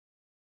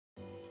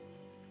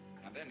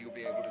then you'll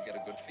be able to get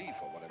a good fee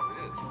for whatever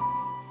it is.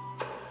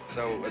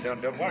 So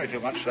don't worry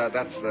too much.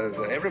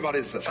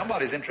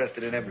 Somebody's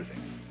interested in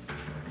everything.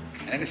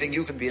 And anything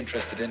you can be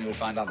interested in, you'll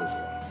find others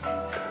will.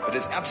 But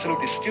it's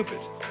absolutely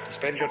stupid to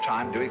spend your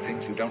time doing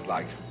things you don't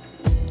like.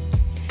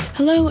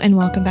 Hello and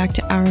welcome back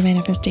to Our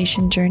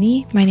Manifestation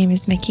Journey. My name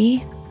is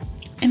Mickey.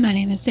 And my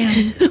name is Sam.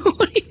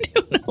 What are you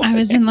doing? I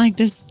was in like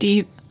this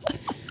deep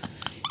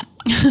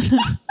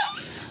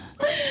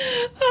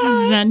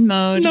Zen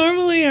mode.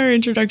 Normally our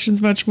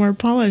introduction's much more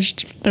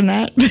polished than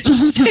that.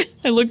 But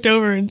I looked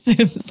over and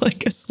Sam's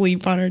like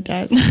asleep on her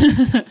desk. I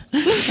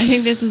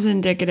think this is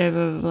indicative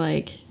of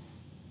like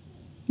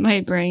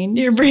my brain.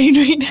 Your brain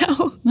right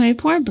now. My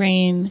poor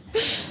brain.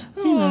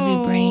 I love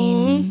you,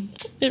 brain.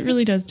 It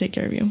really does take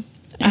care of you.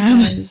 It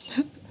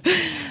does.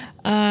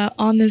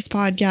 On this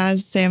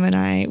podcast, Sam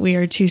and we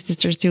are two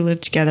sisters who live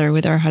together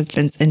with our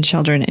husbands and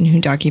children and who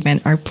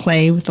document our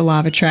play with the law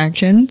of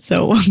attraction.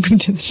 So welcome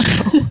to the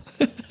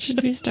show.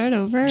 Should we start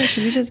over or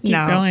should we just keep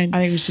going? I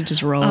think we should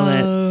just roll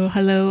it. Oh,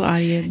 hello,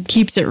 audience.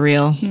 Keeps it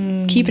real.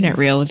 Keeping it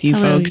real with you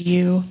Hello, folks.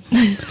 you.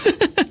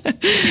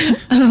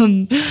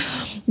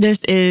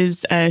 This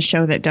is a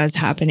show that does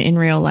happen in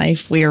real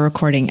life. We are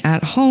recording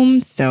at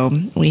home, so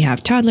we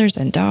have toddlers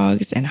and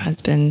dogs and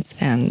husbands,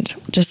 and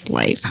just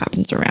life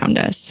happens around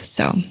us.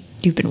 So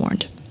you've been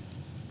warned.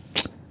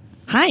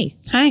 Hi.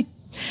 Hi.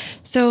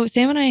 So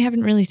Sam and I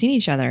haven't really seen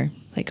each other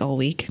like all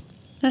week.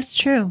 That's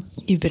true.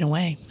 You've been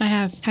away. I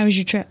have. How was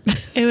your trip?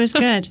 It was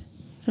good.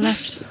 I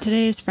left.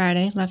 Today is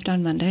Friday. Left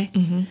on Monday.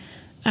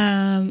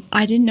 Mm-hmm.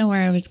 I didn't know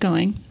where I was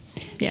going.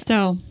 Yeah.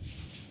 So,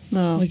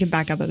 We can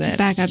back up a bit.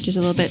 Back up just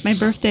a little bit. My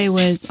birthday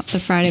was the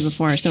Friday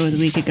before, so it was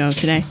a week ago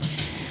today.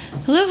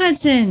 Hello,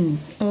 Hudson.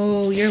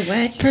 Oh, you're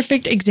wet.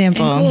 Perfect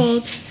example. And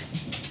cold.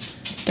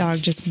 Dog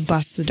just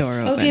busts the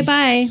door open. Okay,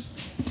 bye.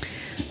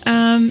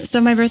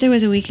 So my birthday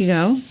was a week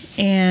ago,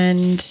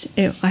 and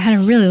I had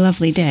a really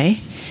lovely day.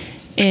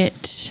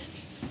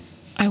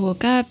 I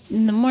woke up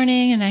in the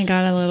morning, and I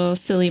got a little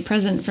silly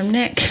present from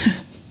Nick.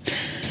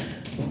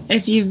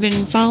 If you've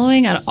been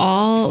following at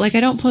all, like I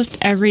don't post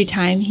every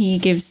time he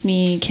gives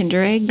me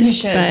Kinder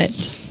Eggs, but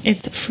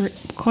it's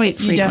quite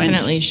frequent. You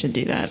definitely should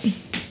do that.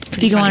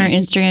 If you go on our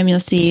Instagram, you'll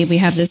see we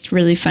have this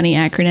really funny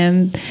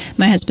acronym.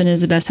 My husband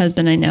is the best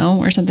husband I know,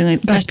 or something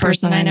like best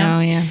person I know.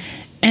 Yeah.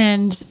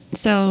 And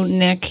so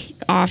Nick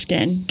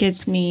often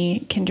gets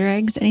me Kinder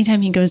Eggs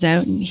anytime he goes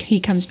out, and he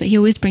comes, but he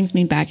always brings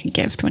me back a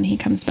gift when he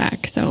comes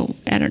back. So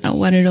I don't know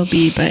what it'll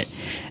be,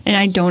 and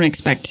I don't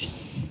expect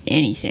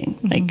anything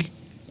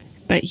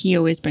but he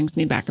always brings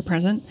me back a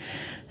present.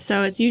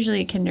 So it's usually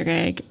a Kinder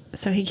Egg.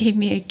 So he gave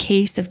me a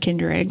case of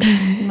Kinder Eggs.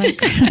 I'm like,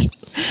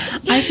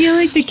 I feel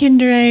like the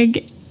Kinder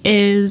Egg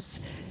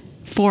is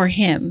for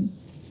him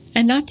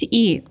and not to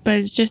eat, but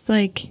it's just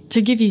like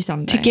to give you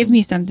something. To give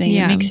me something.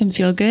 Yeah. It makes him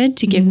feel good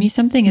to give me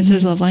something. It's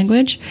his love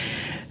language.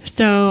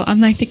 So I'm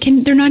like,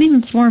 they're not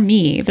even for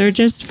me. They're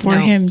just for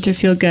him to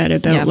feel good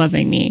about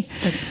loving me.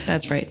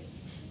 That's right.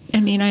 I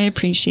mean, I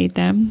appreciate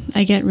them.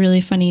 I get really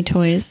funny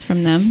toys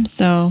from them,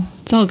 so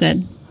it's all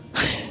good.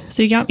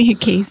 So you got me a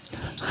case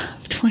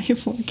of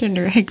 24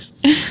 Kinder Eggs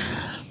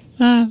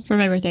for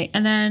my birthday.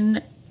 And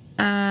then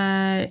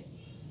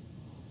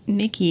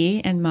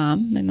Mickey and my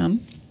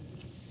mom,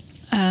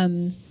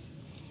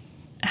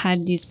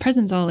 had these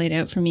presents all laid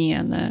out for me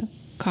on the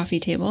coffee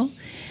table.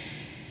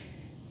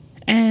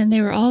 And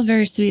they were all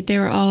very sweet. They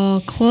were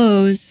all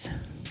clothes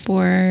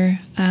for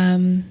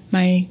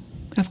my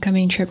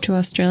upcoming trip to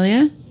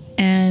Australia.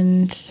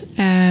 And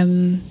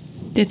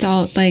it's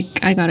all like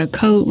I got a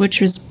coat,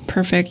 which was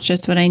perfect,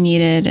 just what I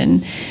needed.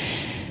 And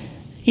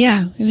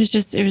yeah, it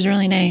was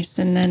really nice.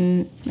 And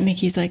then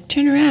Mickey's like,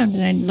 turn around.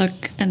 And I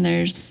look, and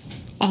there's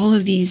all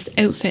of these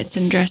outfits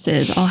and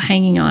dresses all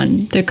hanging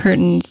on the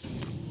curtains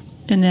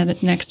in the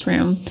next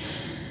room.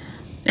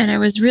 And I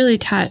was really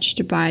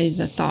touched by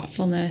the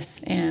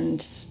thoughtfulness,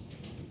 and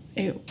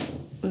it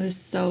was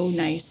so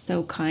nice,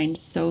 so kind,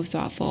 so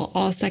thoughtful,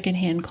 all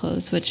secondhand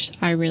clothes, which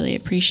I really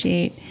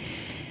appreciate.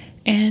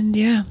 And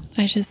yeah,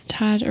 I just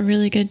had a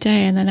really good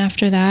day. And then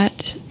after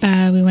that,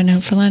 we went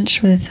out for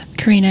lunch with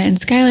Karina and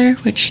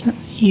Skylar, which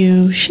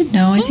you should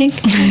know, I think.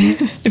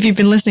 If you've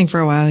been listening for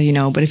a while, you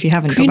know, but if you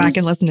haven't, go back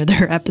and listen to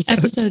their episodes.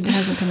 Episode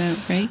hasn't come out,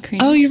 right,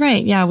 Karina? Oh, you're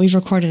right. Yeah, we've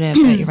recorded it,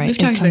 but you're right. We've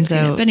talked it comes about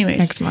Karina, out but anyways,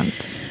 next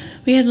month.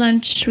 We had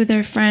lunch with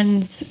our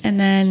friends, and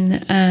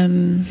then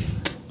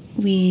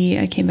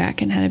I came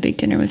back and had a big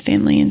dinner with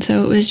family. And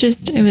so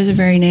it was a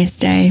very nice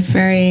day,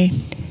 very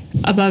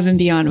above and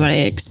beyond what I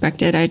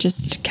expected. I was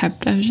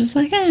just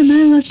like, hey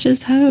man, let's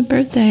just have a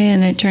birthday.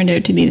 And it turned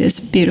out to be this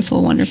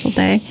beautiful, wonderful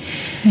day.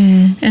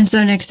 And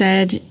so Nick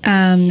said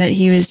that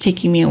he was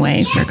taking me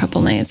away for a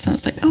couple nights. And I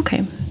was like,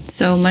 okay.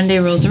 So Monday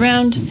rolls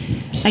around.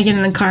 I get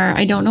in the car.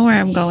 I don't know where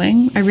I'm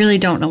going. I really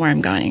don't know where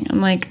I'm going.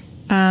 I'm like,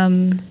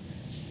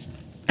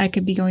 I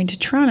could be going to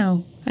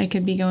Toronto. I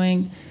could be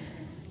going,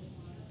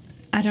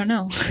 I don't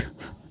know.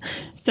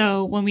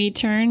 So when we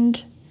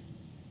turned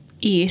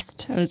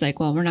east, I was like,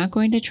 well, we're not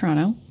going to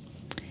Toronto.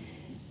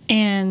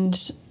 And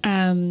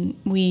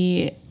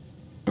we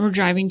we're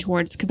driving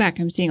towards Quebec.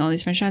 I'm seeing all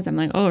these French ads. I'm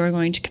like, oh, we're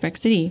going to Quebec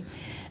City.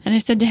 And I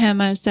said to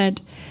him, I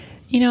said,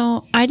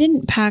 I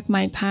didn't pack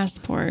my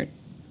passport,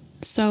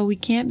 so we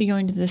can't be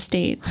going to the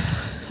States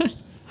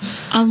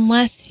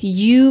unless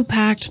you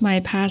packed my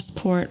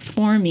passport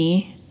for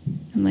me.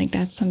 And like,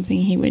 that's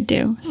something he would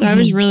do. So I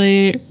was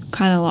really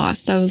kind of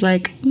lost. I was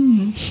like,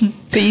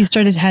 But you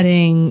started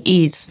heading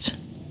east,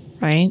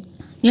 right?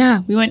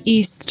 yeah, we went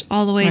east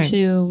all the way Right.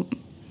 to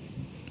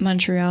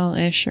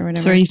Montreal-ish or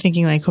whatever. So are you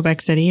thinking like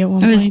Quebec City at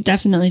one I was point?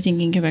 definitely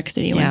thinking Quebec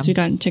City. Once Yeah. we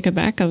got into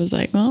Quebec, I was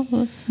like, well,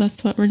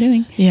 that's what we're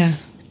doing. Yeah.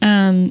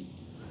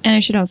 And I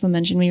should also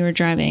mention we were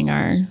driving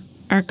our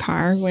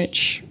car,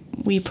 which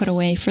we put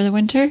away for the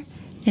winter,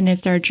 and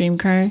it's our dream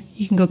car.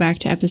 You can go back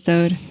to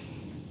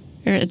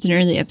it's an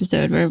early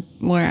episode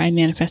where I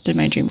manifested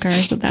my dream car,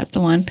 so that's the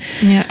one.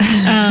 Yeah.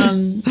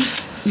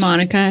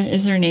 Monica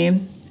is her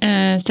name.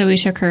 So we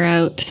took her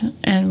out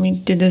and we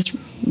did this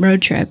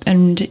road trip,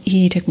 and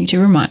he took me to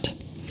Vermont.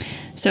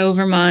 So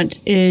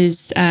Vermont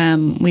is,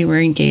 we were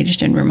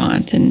engaged in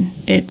Vermont, and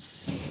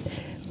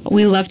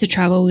we love to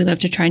travel, we love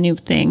to try new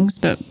things,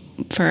 but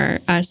for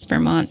us,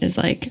 Vermont is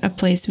like a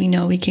place we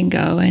know we can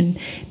go and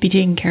be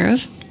taken care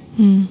of.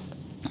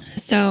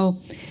 So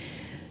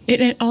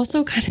it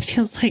also kind of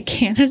feels like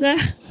Canada.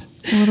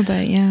 A little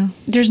bit, yeah.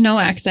 There's no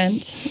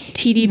accent.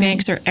 TD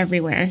banks are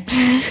everywhere.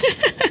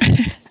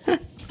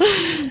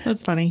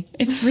 That's funny.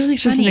 It's really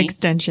Just funny. an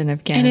extension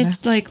of Canada. And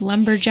it's like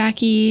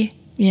lumberjacky,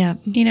 yeah.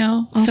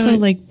 Also So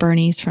like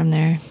Bernie's from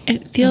there.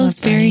 it feels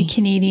love very Bernie.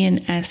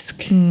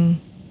 Canadian-esque.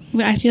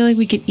 I feel like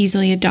we could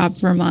easily adopt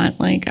Vermont.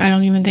 Like, I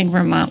don't even think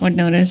Vermont would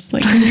notice.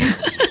 Like,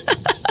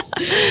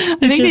 I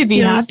think they'd be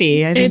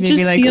happy. I think they'd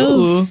be like,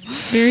 ooh.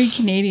 very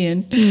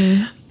Canadian.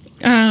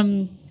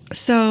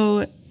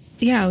 So,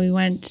 yeah, we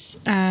went.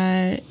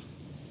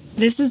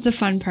 This is the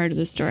fun part of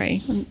the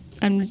story.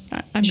 I'm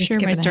Just sure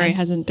skip my it story ahead.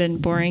 hasn't been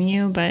boring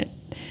you, but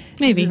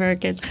Maybe. this is where it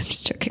gets. I'm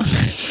just joking.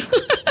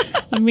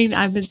 I mean,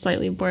 I've been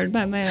slightly bored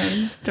by my own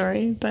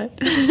story, but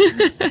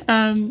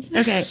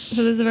okay.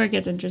 So this is where it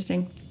gets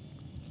interesting.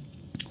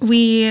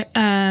 We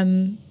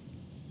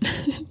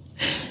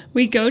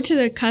we go to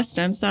the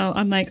customs. So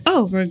I'm like,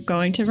 oh, we're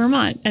going to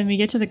Vermont, and we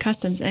get to the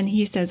customs, and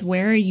he says,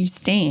 "Where are you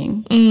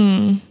staying?"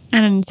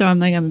 And so I'm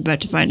like, I'm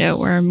about to find out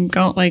where I'm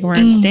going, like where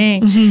I'm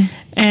staying.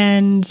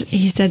 And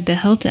he said the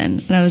Hilton,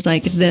 and I was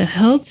like, the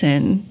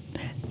Hilton.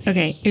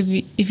 Okay,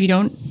 if you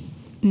don't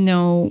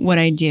know what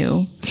I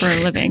do for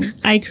a living,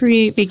 I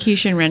create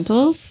vacation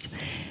rentals,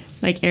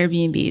 like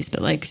Airbnbs,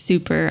 but like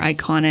super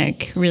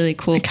iconic, really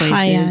cool Like places.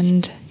 high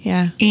end.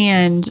 Yeah.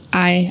 And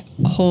I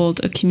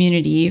hold a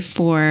community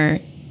for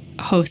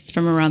hosts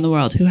from around the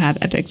world who have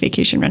epic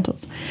vacation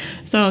rentals.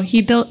 So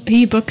he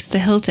books the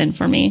Hilton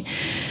for me.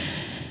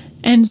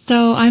 And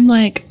so I'm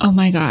like, oh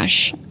my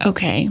gosh,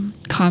 okay,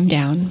 calm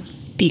down.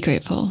 Be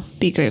grateful.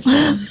 Be grateful.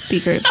 Be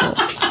grateful.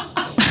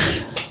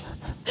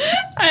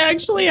 I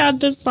actually had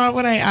this thought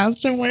when I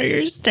asked him where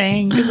you're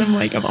staying, because I'm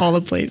like, of all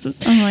the places.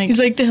 I'm like- he's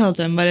like the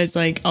Hilton, but it's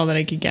like all that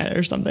I could get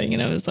or something.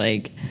 And I was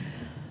like,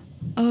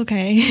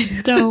 okay.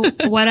 So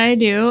what I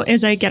do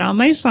is I get on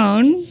my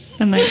phone.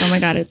 I'm like, oh my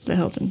God, it's the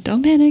Hilton.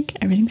 Don't panic.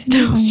 Everything's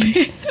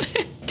fine.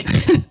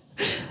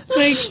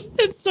 Like,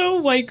 it's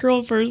so white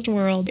girl first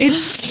world.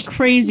 It's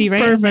crazy,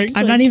 right? perfect.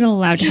 I'm not even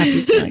allowed to have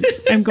these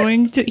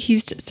feelings.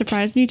 He's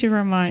surprised me to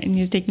Vermont and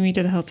he's taking me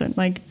to the Hilton.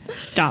 Like,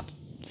 stop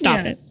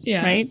Yeah, it.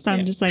 yeah, Right? So I'm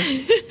yeah. just like,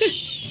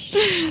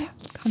 shh,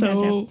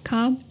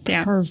 calm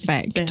down.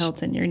 Perfect. The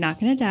Hilton. You're not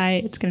going to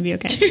die. It's going to be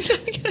okay.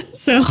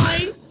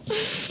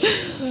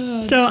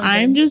 So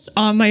I'm just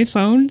on my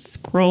phone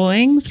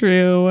scrolling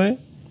through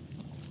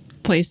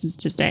places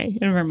to stay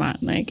in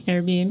Vermont, like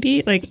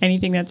Airbnb, like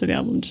anything that's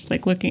available. I'm just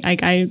like looking.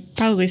 I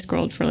probably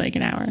scrolled for like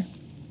an hour.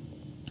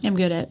 I'm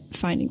good at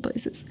finding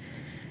places.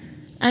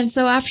 And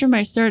so after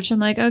my search, I'm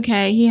like,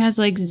 okay, he has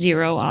like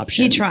zero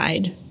options. He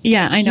tried.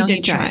 Yeah, I know he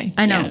did tried.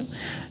 try. I know. Yeah.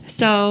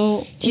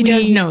 So He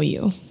does know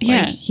you.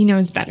 Yeah. Like, he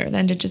knows better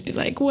than to just be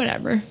like,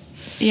 whatever.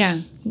 Yeah.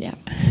 Yeah.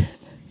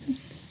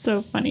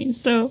 So funny.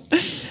 So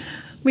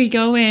we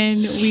go in,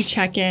 we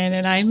check in,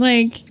 and I'm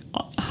like,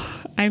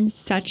 I'm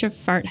such a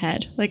fart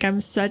head. Like, I'm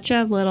such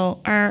a little,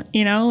 like,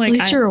 At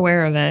least you're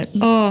aware of it.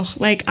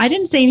 like, I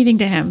didn't say anything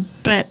to him,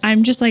 but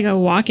I'm just like, I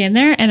walk in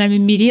there and I'm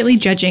immediately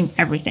judging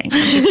everything. I'm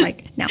just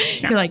like, no.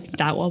 You're like,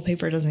 that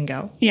wallpaper doesn't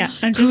go. Yeah.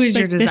 I'm Who just is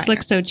your like, this designer?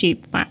 looks so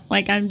cheap.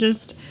 Like, I'm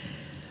just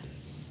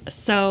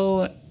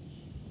so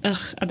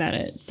about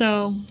it.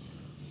 So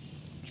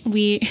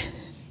we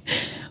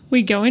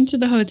go into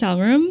the hotel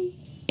room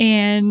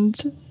and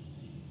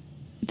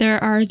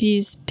there are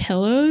these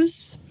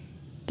pillows.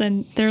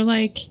 Then they're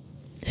like,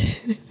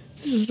 This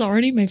is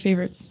already my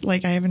favorite.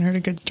 Like, I haven't heard a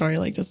good story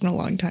like this in a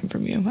long time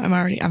from you.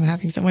 I'm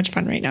having so much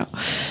fun right now.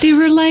 they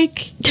were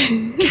like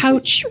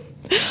couch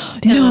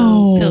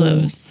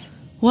pillows.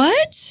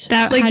 What?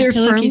 That like had their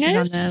pillowcases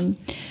firmness? on them.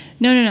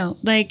 No.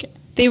 Like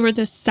they were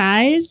the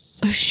size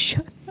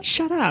Oh,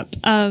 shut up.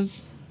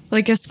 of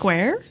Like a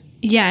square?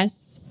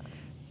 yes,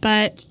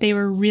 but they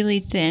were really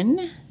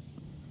thin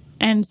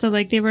And so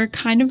like they were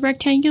kind of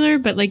rectangular,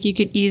 but like you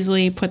could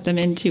easily put them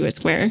into a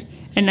square.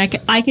 And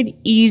I could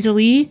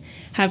easily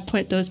have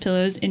put those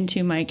pillows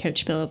into my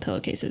couch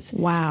pillowcases.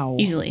 Wow.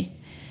 Easily.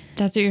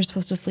 That's what you're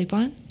supposed to sleep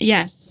on?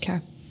 Yes. Okay.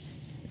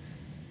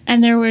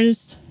 And there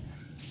was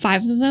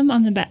 5 of them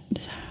on the bed.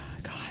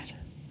 God.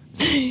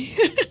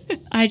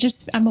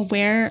 I'm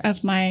aware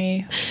of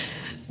my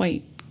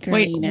white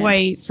girliness.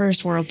 White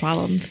first world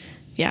problems.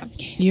 Yeah.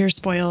 You're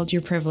spoiled.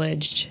 You're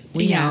privileged.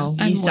 We know.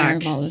 I'm You aware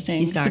suck. of all the You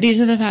things. suck. But these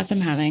are the thoughts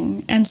I'm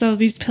having. And so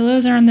these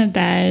pillows are on the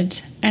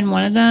bed, and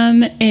one of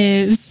them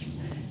is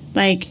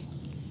like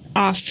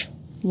off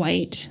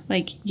white,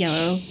 like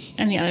yellow,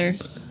 and the other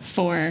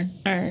 4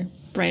 are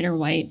brighter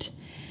white.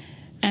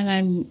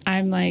 And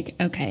I'm like,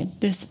 okay,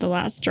 this is the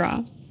last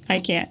straw. I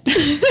can't.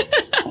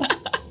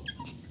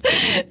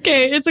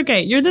 Okay, it's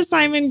okay. You're the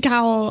Simon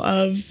Cowell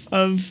of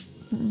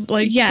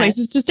like Yes.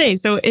 places to stay,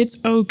 so it's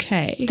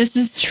okay. This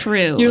is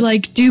true. You're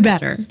like, do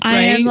better. I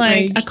right? am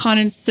like a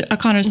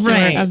connoisseur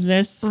Right. of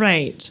this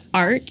right.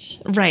 art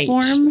Right.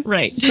 form.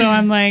 Right. So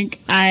I'm like,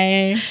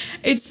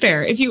 It's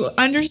fair. If you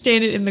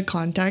understand it in the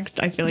context,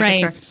 I feel like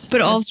Right. it's fair. But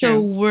That's also,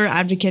 true. we're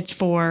advocates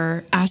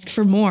for ask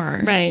for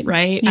more. Right.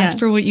 Right? Yeah. Ask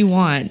for what you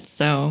want.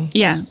 So,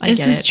 yeah, I this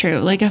get is it. true.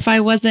 Like if I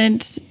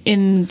wasn't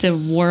in the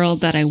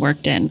world that I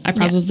worked in, I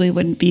probably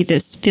wouldn't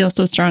feel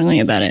so strongly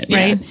about it.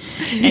 Right.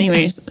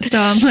 Anyways, so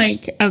I'm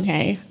like,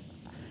 okay.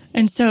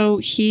 And so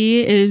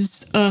he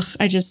is,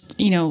 I just,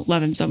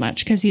 love him so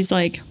much because he's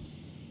like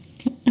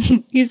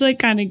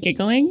kind of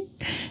giggling.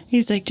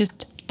 He's like,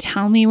 just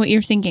tell me what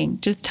you're thinking.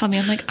 Just tell me.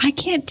 I'm like, I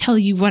can't tell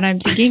you what I'm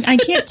thinking. I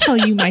can't tell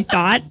you my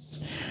thoughts.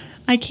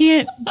 I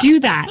can't do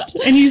that.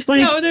 And he's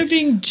like, no, they're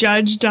being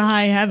judged to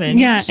high heaven.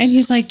 yeah. And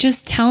he's like,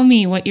 just tell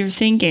me what you're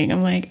thinking.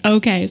 I'm like,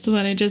 okay. So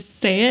then I just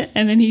say it.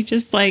 And then he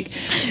just like,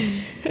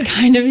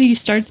 he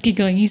starts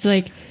giggling. He's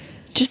like,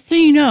 just so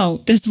you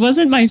know, this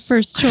wasn't my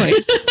first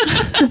choice.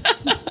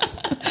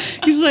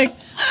 He's like,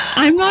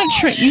 I'm not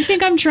you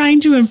think I'm trying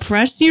to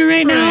impress you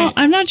right now? Right.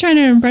 I'm not trying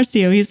to impress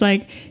you. He's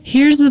like,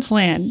 here's the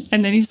plan.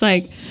 And then he's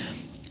like,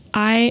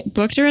 I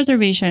booked a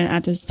reservation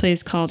at this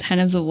place called Hen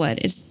of the Wood.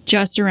 It's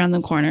just around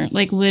the corner,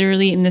 like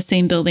literally in the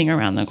same building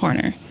around the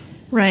corner.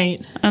 Right.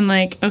 I'm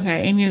like,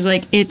 okay. And he was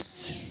like,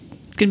 it's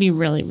going to be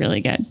really,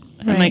 really good.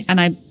 I'm Right. like, and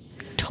I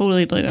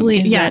totally believe him.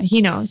 because Yeah, that's-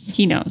 he knows.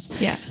 He knows.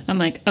 Yeah. I'm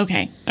like,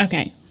 okay. I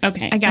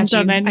got And so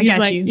you. then I he's got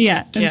like, you.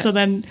 yeah. And Yeah. so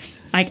then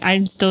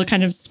I'm still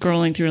kind of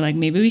scrolling through like,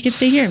 maybe we could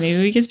stay here. Maybe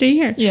we could stay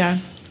here. Yeah.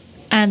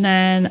 And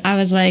then I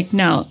was like,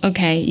 no,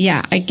 okay,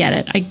 yeah, I get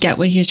it. I get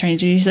what he was trying to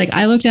do. He's like,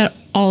 I looked at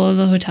all of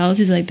the hotels.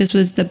 He's like, this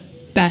was the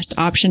best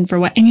option for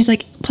what. And he's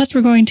like, plus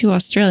we're going to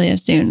Australia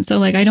soon. So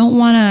like, I don't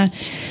want to,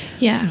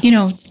 Yeah.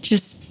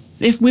 just,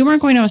 if we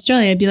weren't going to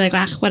Australia, I'd be like,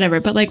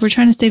 whatever. But like, we're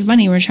trying to save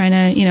money. We're trying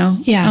to,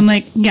 Yeah. I'm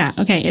like, yeah,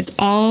 okay. It's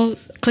all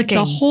Clicking.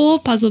 The whole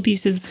puzzle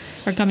pieces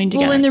are coming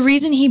together. Well, and the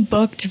reason he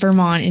booked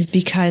Vermont is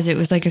because it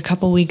was like a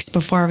couple weeks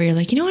before we were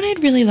like, you know what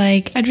I'd really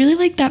like? I'd really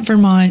like that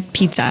Vermont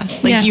pizza.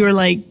 Like Yes. you were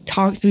like,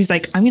 so he's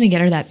like, I'm going to get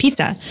her that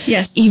pizza.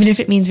 Yes. Even if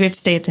it means we have to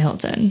stay at the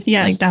Hilton.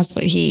 Yes. Like that's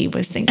what he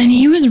was thinking. And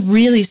he was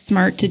really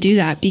smart to do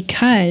that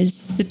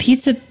because the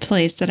pizza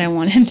place that I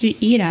wanted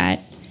to eat at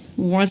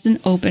wasn't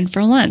open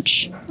for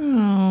lunch.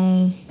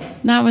 Oh.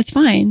 That was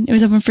fine. It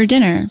was open for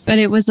dinner. But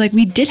it was like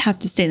we did have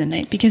to stay the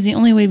night because the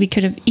only way we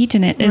could have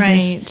eaten it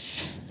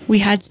is if we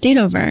had stayed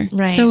over.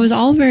 Right. So it was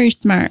all very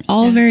smart,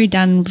 all very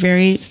done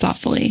very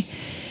thoughtfully.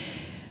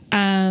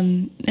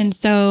 And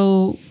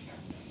so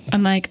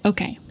I'm like,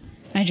 okay.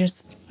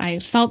 I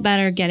felt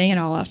better getting it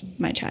all off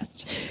my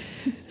chest.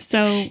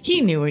 So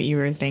He knew what you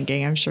were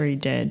thinking. I'm sure he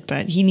did,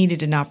 but he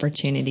needed an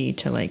opportunity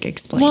to like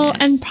explain well, it.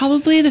 and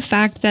probably the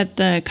fact that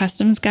the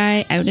customs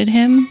guy outed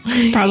him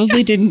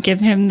probably didn't give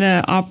him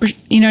the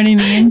you know what I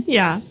mean?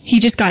 Yeah. He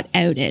just got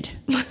outed.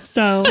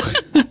 So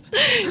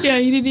Yeah,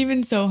 he didn't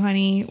even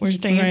honey, we're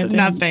staying Right, at then-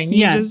 nothing.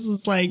 yeah. He just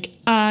was like,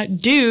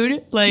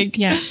 dude, like,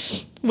 yeah.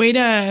 way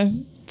to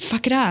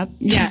fuck it up.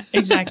 Yeah,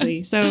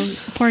 exactly. So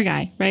poor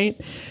guy, right?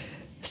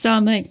 So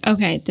I'm like,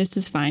 okay, this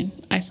is fine.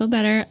 I feel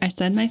better. I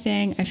said my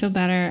thing. I feel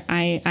better.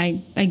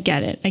 I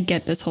get it. I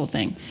get this whole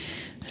thing.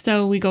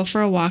 So we go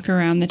for a walk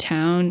around the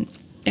town,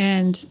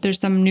 and there's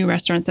some new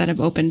restaurants that have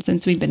opened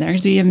since we've been there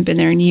because we haven't been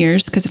there in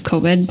years because of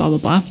COVID, blah, blah,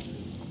 blah.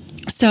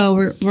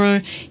 So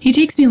he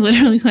takes me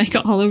literally like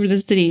all over the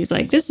city. He's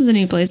like, this is a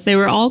new place. They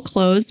were all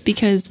closed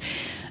because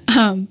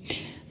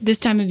this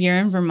time of year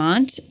in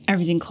Vermont,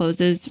 everything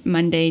closes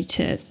Monday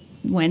to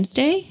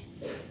Wednesday.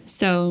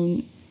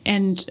 So,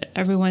 and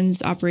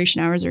everyone's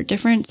operation hours are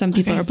different. Some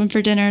people Okay. are open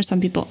for dinner, some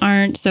people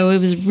aren't. So it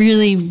was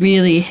really,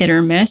 really hit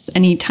or miss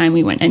anytime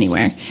we went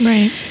anywhere.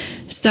 Right.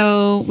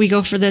 So we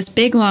go for this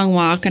big long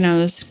walk, and I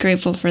was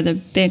grateful for the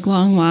big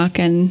long walk.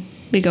 And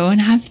we go and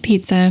have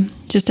pizza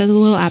just as a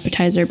little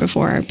appetizer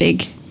before our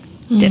big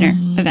dinner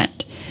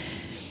event.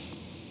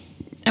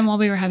 And while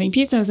we were having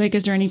pizza, I was like,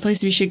 is there any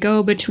place we should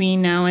go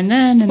between now and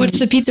then? And What's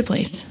the pizza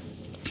place?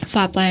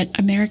 flatbread,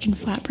 American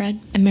flatbread.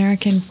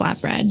 American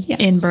Flatbread Yeah.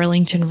 in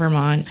Burlington,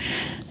 Vermont.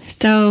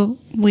 So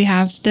we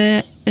have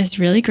this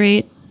really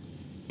great,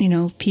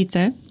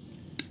 pizza.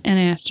 and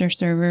I asked our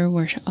server,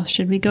 where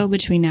should we go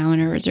between now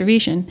and our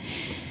reservation?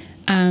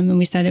 And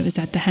we said it was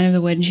at the Hen of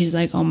the Wood, and she's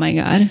like, oh my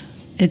God,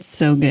 it's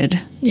so good.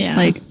 Yeah.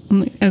 Like,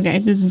 I'm like, okay,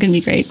 this is going to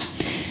be great.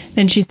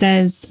 Then she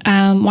says,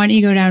 why don't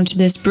you go down to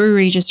this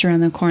brewery just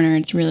around the corner?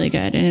 It's really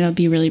good, and it'll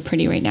be really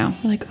pretty right now.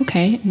 We're like,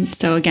 okay. And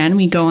so again,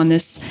 we go on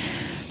this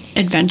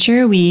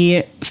adventure.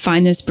 We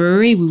find this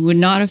brewery. We would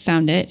not have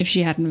found it if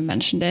she hadn't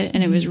mentioned it.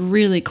 And it was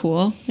really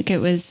cool. Like, it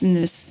was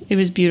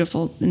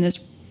beautiful in this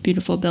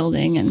beautiful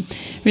building, and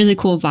really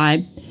cool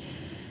vibe.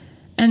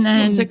 And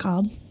then What was it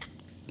called?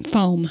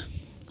 Foam.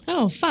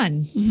 Oh,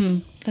 fun. Mm-hmm.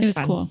 That's It was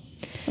fun. cool.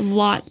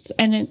 Lots.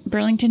 And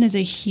Burlington is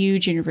a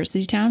huge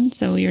university town.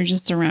 So you're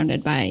just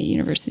surrounded by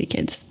university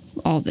kids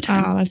all the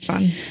time. Oh, that's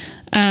fun.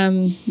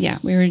 Yeah,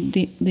 we were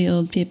the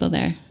old people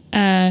there.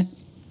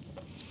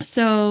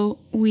 So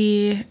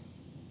we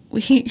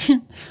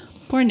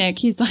poor Nick,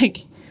 he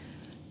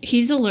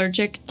has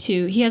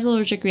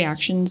allergic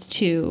reactions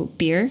to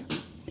beer.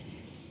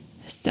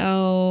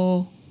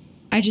 So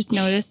I just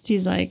noticed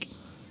he's like,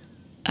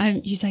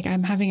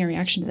 I'm having a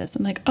reaction to this.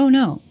 I'm like, oh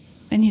no.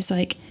 And he's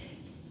like,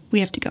 we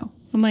have to go.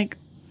 I'm like,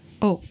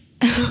 oh,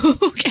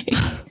 okay.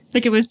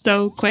 Like, it was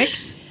so quick.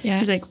 Yeah.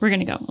 He's like, we're going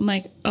to go. I'm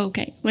like,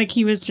 okay. Like,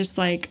 he was just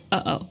like,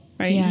 uh-oh.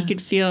 Right? Yeah. He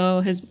could feel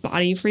his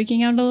body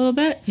freaking out a little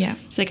bit. Yeah.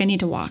 He's like, I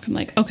need to walk. I'm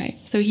like, okay.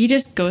 So he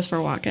just goes for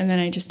a walk, and then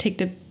I just take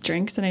the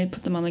drinks and I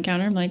put them on the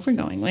counter. I'm like, we're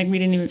going. Like, we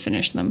didn't even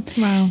finish them.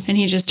 Wow. And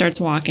he just starts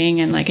walking,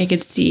 and like, I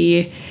could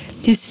see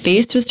his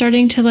face was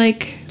starting to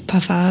like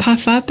Puff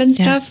up. and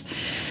Yeah. stuff.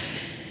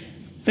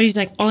 But he's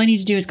like, all I need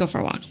to do is go for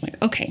a walk. I'm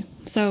like, okay.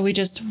 So we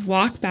just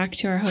walked back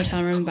to our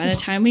hotel room. By the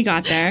time we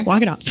got there,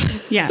 Walk it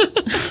off. yeah.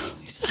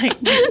 He's like,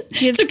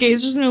 It's okay.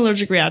 It's just an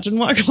allergic reaction.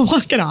 Walk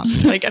it off.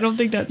 Like, I don't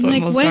think that's what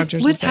like, most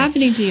doctors would what's say.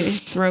 happening to you? His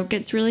throat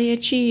gets really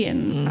itchy,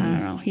 and I don't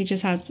know. He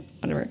just has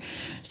whatever.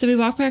 So we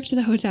walk back to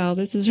the hotel.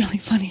 This is really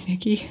funny,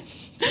 Nikki.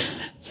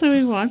 So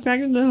we walk back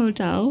to the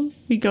hotel.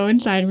 We go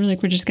inside, and we're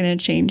like, we're just gonna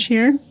change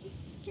here.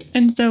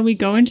 And so we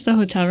go into the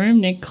hotel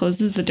room. Nick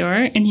closes the door,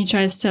 and he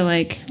tries to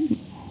like,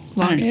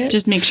 Lock it?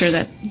 just make sure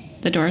that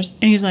the doors.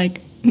 And he's like,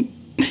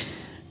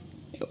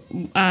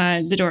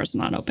 the door's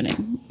not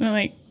opening. I'm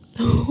like,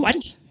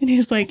 what? And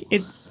he's like,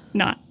 it's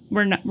not.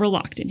 We're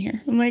locked in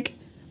here. I'm like,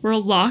 we're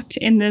locked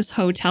in this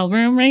hotel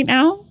room right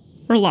now.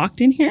 We're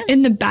locked in here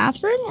In the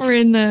bathroom or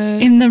in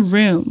the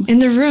room. in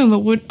the room?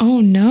 It would.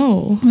 Oh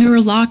no! We were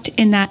locked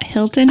in that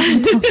Hilton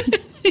hotel.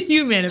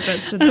 You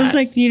manifested I was that.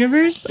 like, the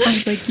universe. I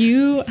was like,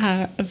 you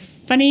are a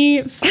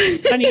funny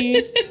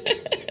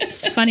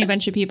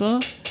bunch of people.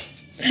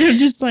 They're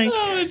just like,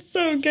 Oh, it's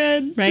so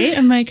good. right?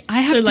 I'm like,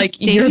 I have They're to like,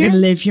 stay you're here. gonna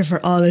live here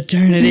for all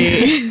eternity.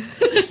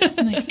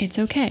 I'm like, it's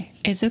okay.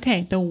 It's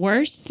okay. The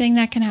worst thing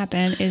that can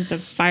happen is the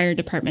fire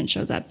department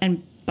shows up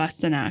and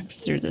busts an axe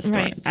through this door.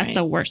 Right, That's right.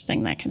 the worst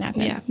thing that can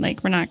happen. Yeah.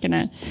 Like, we're not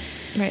gonna.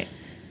 Right.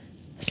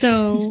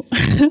 So,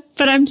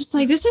 but I'm just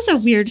like, this is a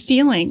weird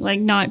feeling, like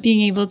not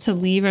being able to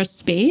leave a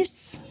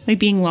space, like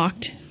being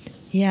locked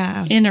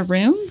Yeah. in a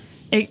room.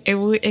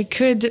 It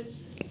could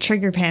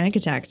trigger panic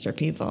attacks for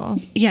people,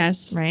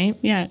 Yes. right?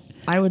 Yeah.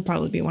 I would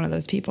probably be one of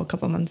those people a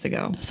couple months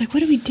ago. I was like,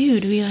 what do we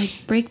do? Do we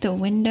like break the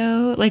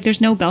window? Like,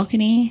 there's no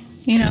balcony,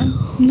 you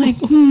know? I'm like,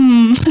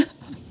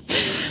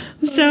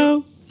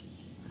 So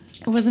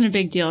it wasn't a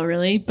big deal,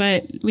 really.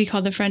 But we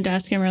called the front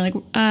desk and we're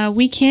like,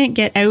 we can't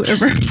get out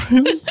of our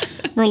room.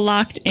 We're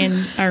locked in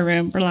our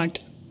room. We're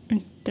locked.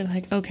 And they're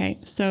like, okay.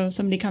 So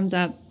somebody comes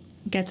up,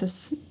 gets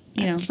us,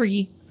 you know,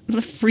 Free.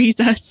 frees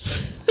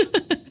us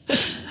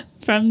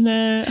from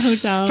the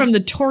hotel. From the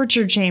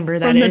torture chamber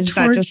that From the is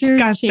that torture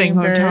disgusting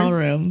chamber. hotel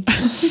room.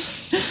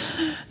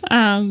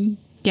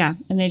 Yeah,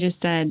 and they just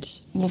said,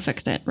 we'll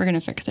fix it. We're going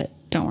to fix it.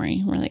 Don't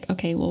worry. We're like,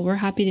 okay, well, we're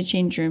happy to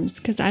change rooms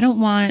because I don't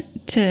want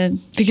to.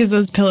 Because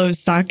those pillows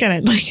suck and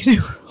I'd like a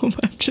new room.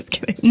 I'm just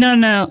kidding.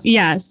 No.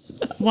 Yes.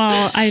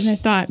 Well, I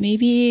thought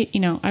maybe, you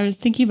know, I was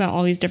thinking about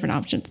all these different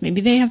options. Maybe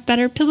they have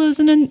better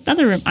pillows in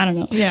another room. I don't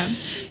know. Yeah.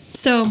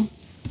 So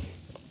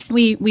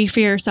we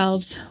free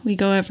ourselves. We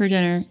go out for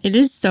dinner. It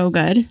is so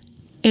good.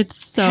 It's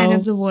so. Hen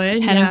of the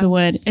Wood, Hen yeah. of the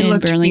Wood It in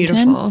looked Burlington.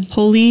 beautiful.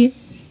 Holy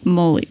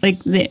moly. Like,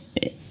 the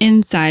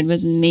inside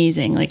was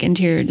amazing, like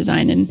interior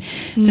design, and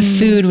the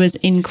food was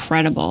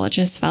incredible. It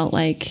just felt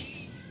like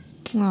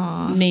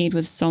Aw. made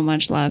with so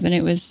much love, and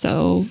it was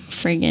so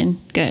friggin'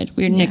 good.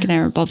 Nick and I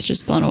were both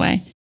just blown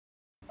away.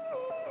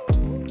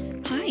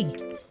 Hi.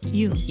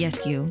 You.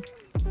 Yes, you.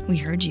 We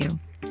heard you.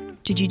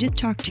 Did you just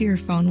talk to your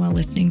phone while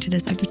listening to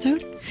this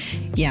episode?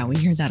 Yeah, we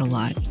hear that a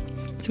lot.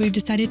 So we've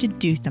decided to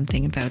do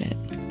something about it.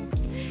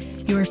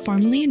 You are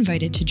formally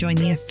invited to join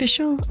the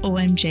official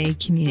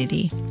OMJ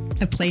community,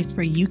 a place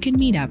where you can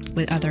meet up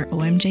with other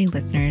OMJ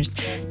listeners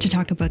to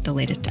talk about the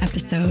latest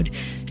episode,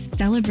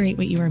 celebrate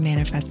what you are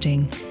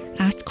manifesting,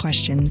 ask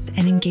questions,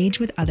 and engage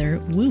with other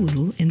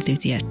woo-woo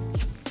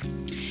enthusiasts.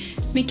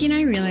 Mickey and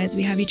I realize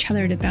we have each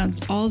other to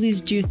bounce all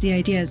these juicy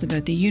ideas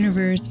about the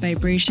universe,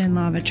 vibration,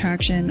 law of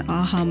attraction,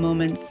 aha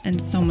moments,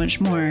 and so much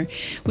more,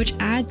 which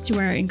adds to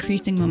our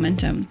increasing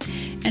momentum.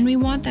 And we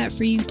want that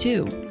for you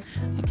too.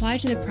 Apply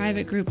to the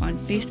private group on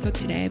Facebook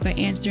today by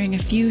answering a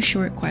few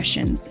short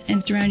questions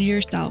and surround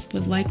yourself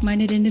with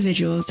like-minded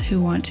individuals who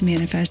want to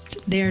manifest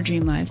their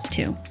dream lives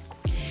too.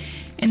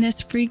 In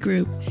this free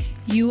group,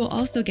 you will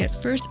also get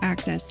first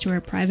access to our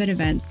private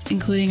events,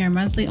 including our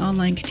monthly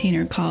online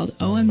container called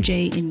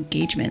OMJ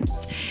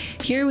Engagements.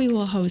 Here we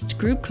will host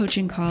group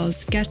coaching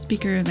calls, guest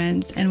speaker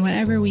events, and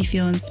whatever we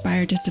feel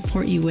inspired to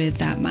support you with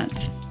that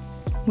month.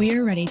 We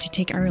are ready to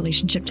take our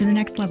relationship to the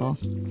next level.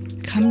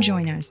 Come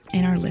join us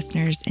and our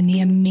listeners in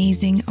the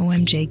amazing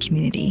OMJ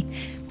community.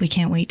 We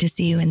can't wait to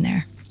see you in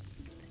there.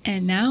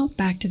 And now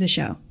back to the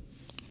show.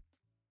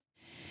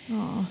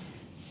 Aww.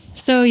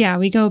 So yeah,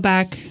 we go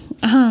back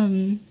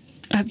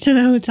up to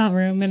the hotel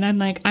room and I'm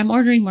like, I'm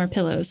ordering more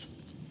pillows.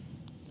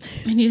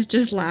 And he's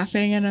just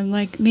laughing and I'm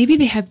like, maybe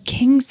they have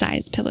king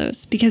size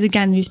pillows because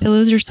again, these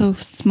pillows are so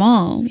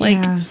small,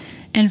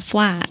 and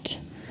flat.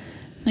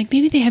 Like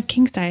maybe they have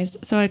king size.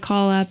 So I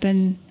call up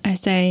and I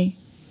say,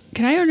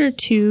 could I order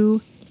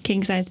 2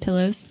 king size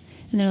pillows?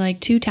 And they're like,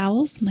 2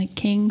 towels? I'm like,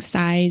 king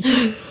size.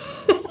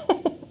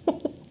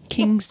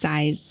 King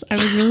size. I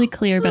was really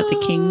clear about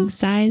the king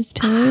size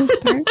pillows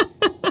part.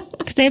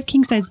 Because they have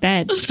king size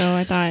beds, so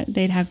I thought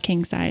they'd have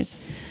king size.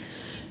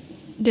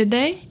 Did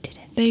they?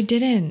 They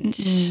didn't.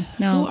 Mm-mm.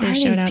 No, Who are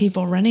these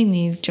people running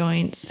these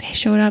joints? They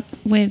showed up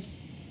with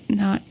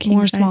not king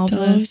More size small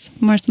pillows.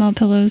 More small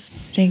pillows.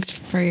 Thanks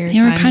for your They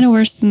were kind of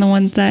worse than the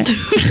ones that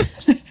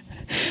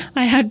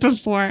I had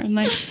before. I'm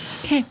like,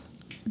 okay,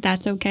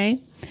 that's okay.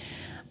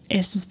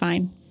 This is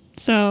fine.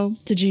 So,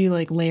 did you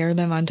like layer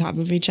them on top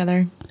of each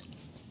other?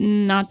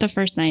 Not the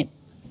first night.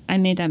 I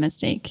made that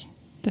mistake.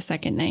 The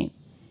second night,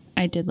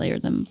 I did layer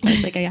them. I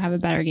was like, I have a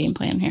better game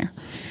plan here.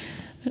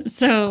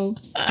 So,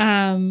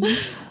 oh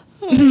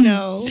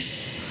no.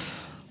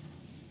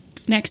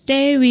 Next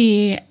day,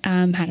 we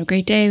had a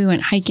great day. We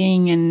went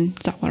hiking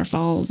and saw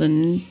waterfalls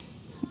and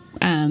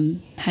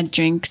had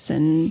drinks,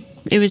 and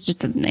it was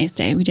just a nice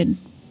day. We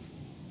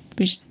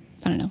just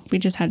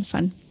had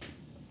fun.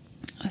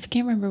 I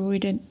can't remember what we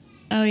did.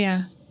 Oh,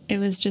 yeah. It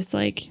was just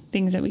like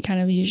things that we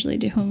kind of usually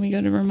do when we go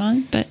to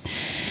Vermont. But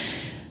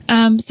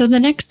so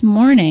the next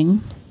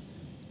morning,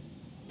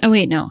 oh,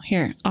 wait, no,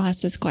 here, I'll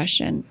ask this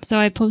question. So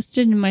I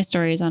posted in my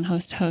stories on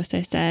Host to Host,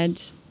 I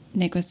said,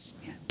 Nick was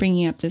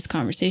bringing up this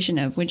conversation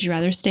of, would you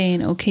rather stay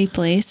in an okay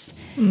place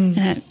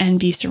and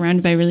be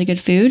surrounded by really good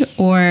food,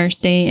 or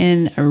stay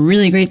in a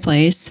really great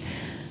place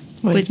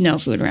with no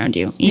food around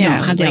you? You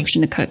don't have the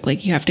option to cook.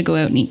 Like, you have to go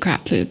out and eat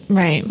crap food.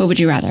 Right. What would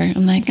you rather?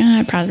 I'm like,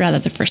 I'd probably rather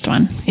the first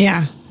one.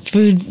 Yeah.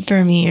 Food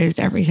for me is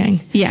everything.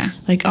 Yeah.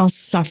 Like, I'll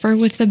suffer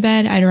with the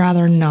bed. I'd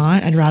rather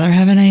not. I'd rather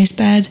have a nice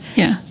bed.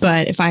 Yeah.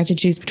 But if I have to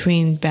choose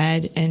between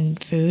bed and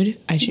food,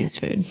 I choose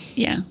food.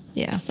 Yeah.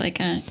 Yeah. It's like,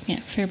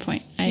 fair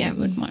point. I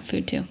would want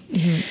food too.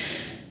 Mm-hmm.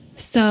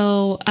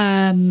 So,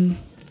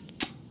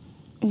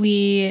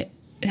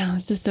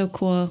 this is so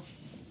cool.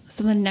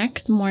 So the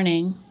next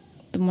morning,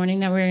 the morning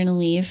that we were going to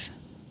leave,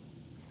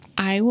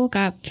 I woke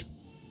up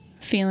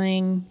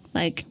feeling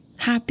like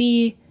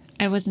happy.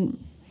 I wasn't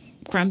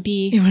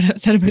grumpy. You weren't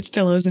upset about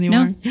pillows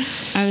anymore? No.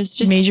 I was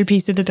just... Made your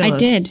peace with the pillows. I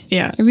did.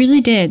 Yeah. I really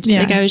did.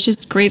 Yeah. Like, I was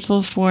just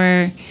grateful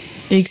for...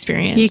 The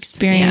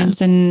experience.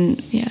 And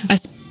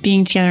us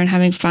being together and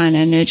having fun.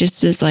 And it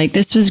just was like,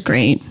 this was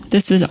great.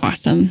 This was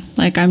awesome.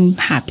 Like, I'm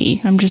happy.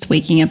 I'm just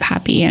waking up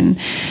happy. And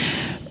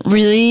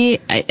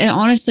really,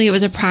 honestly, it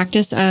was a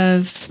practice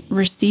of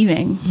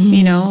receiving,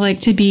 you know, like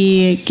to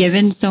be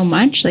given so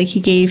much. Like, he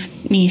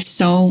gave me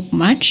so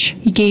much.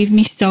 He gave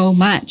me so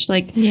much.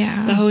 Like,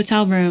 the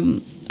hotel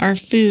room, our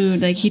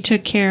food, like, he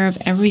took care of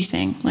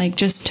everything. Like,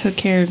 just took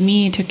care of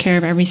me, took care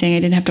of everything. I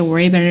didn't have to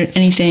worry about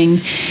anything.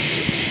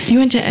 You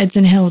went to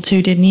Edson Hill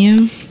too, didn't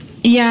you?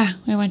 Yeah,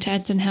 I went to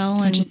Edson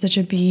Hill. Which is such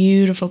a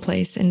beautiful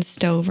place in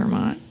Stowe,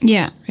 Vermont.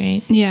 Yeah.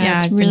 Right?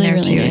 Yeah, it's really,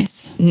 really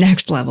nice. It's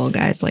next level,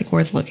 guys, like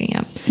worth looking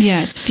up.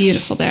 Yeah, it's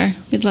beautiful there.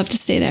 We'd love to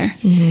stay there.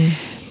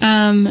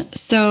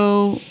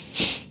 So,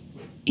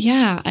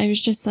 yeah, I was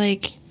just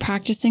like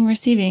practicing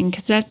receiving,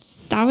 because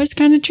that was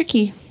kind of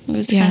tricky. It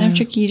was kind of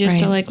tricky just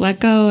to like let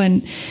go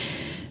and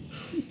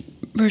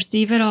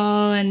receive it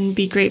all and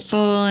be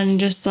grateful and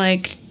just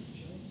like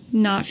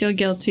not feel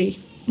guilty,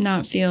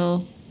 not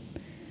feel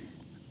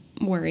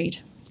worried,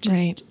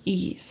 just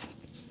ease.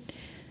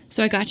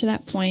 So I got to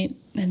that point,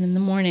 and in the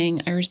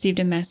morning I received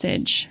a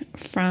message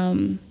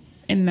from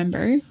a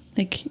member,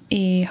 like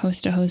a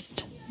host to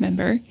host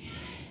member,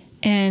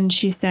 and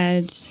she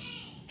said,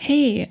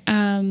 hey,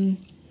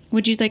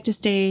 would you like to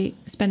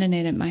spend a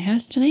night at my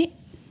house tonight?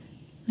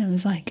 And I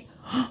was like,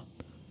 oh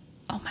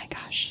my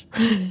gosh.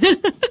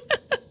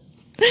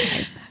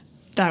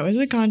 That was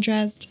a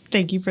contrast.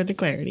 Thank you for the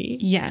clarity.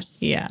 Yes.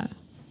 Yeah.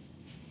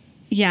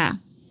 Yeah.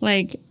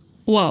 Like,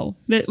 whoa,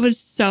 that was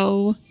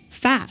so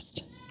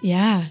fast.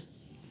 Yeah.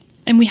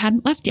 And we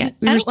hadn't left yet.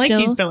 I don't like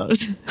these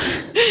pillows.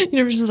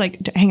 You know, just like,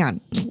 hang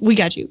on, we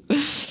got you.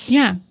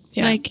 Yeah.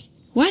 Yeah. Like,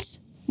 what?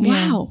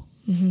 Yeah. Wow.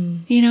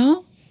 You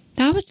know,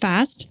 that was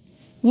fast.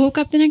 Woke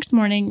up the next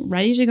morning,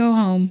 ready to go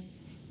home.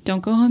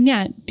 Don't go home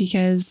yet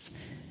because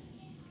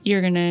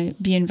you're going to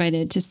be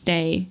invited to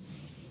stay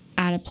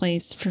at a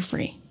place for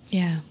free.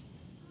 Yeah.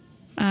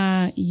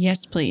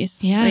 Yes,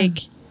 please. Yeah. Like,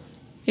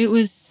 it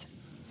was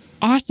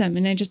awesome.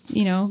 And I just,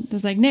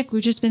 was like, Nick,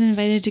 we've just been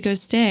invited to go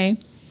stay.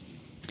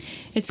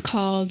 It's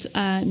called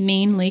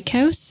Maine Lake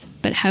House,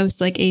 but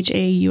house like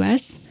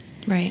Haus.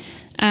 Right.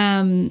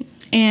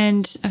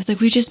 And I was like,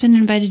 we've just been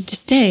invited to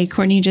stay.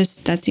 Courtney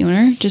that's the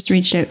owner, just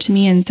reached out to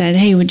me and said,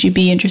 hey, would you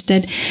be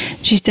interested?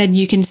 She said,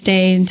 you can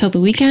stay until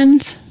the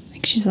weekend.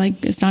 Like, she's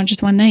like, it's not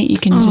just one night. You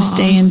can just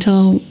stay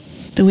until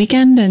the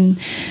weekend and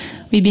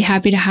we'd be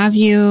happy to have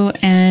you.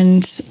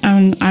 And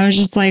I was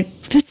just like,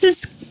 this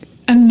is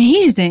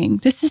amazing.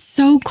 This is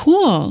so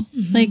cool.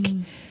 Like,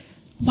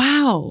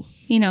 wow,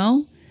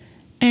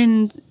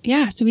 And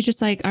yeah, so we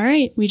just like, all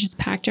right, we just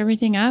packed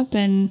everything up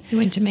and We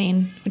went to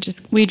Maine, which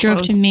is we drove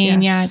close. to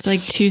Maine. Yeah. It's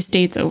like 2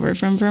 states over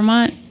from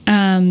Vermont.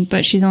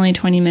 But she's only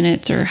 20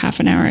 minutes or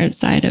half an hour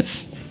outside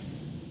of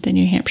the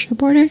New Hampshire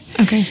border.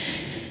 Okay.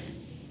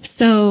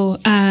 So,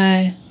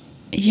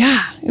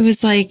 yeah, it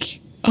was like,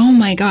 oh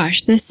my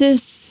gosh, this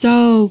is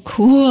so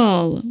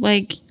cool.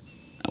 Like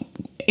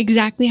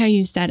exactly how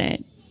you said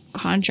it.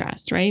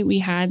 Contrast, right? We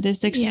had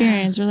this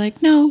experience. We're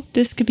like, no,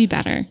 this could be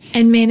better.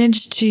 And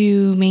managed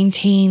to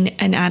maintain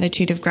an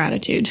attitude of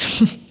gratitude.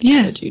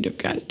 Yeah. Attitude of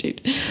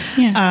gratitude.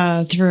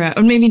 Yeah. Throughout,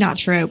 or maybe not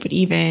throughout, but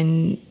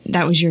even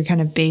that was your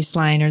kind of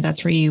baseline, or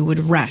that's where you would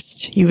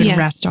rest. You would Yes.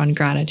 rest on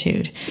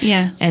gratitude.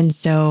 Yeah. And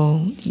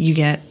so you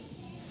get,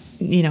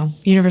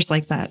 universe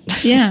likes that.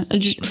 Yeah.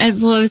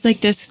 It was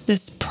like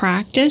this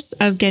practice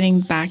of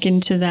getting back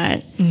into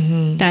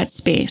that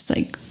space.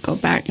 Like go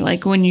back,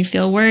 like when you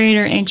feel worried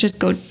or anxious,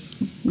 go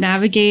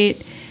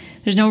navigate.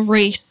 There's no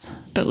race,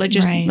 but like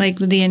just Right. like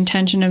with the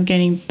intention of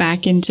getting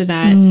back into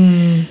that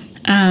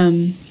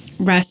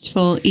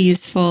restful,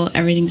 easeful,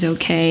 everything's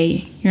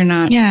okay. You're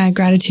not. Yeah,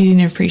 gratitude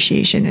and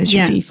appreciation is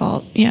your Yeah.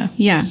 default. Yeah.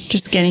 Yeah,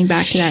 just getting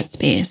back to that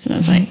space. And I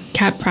was like,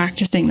 kept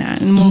practicing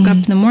that and woke up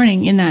in the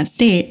morning in that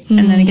state and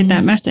then I get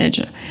that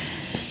message.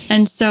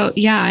 And so,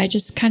 yeah, I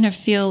just kind of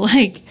feel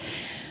like,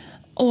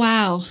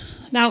 wow,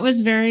 that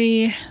was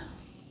very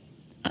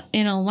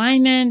in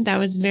alignment. That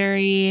was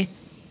very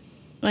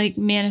like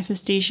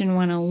manifestation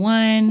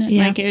 101.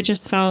 Yeah. Like it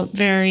just felt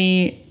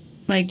very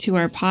like to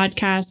our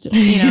podcast,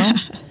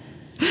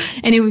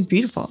 And it was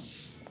beautiful.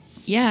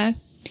 Yeah.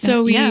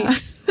 So we. Yeah.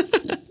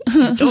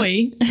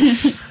 Doy.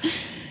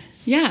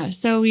 Yeah,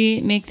 so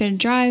we make the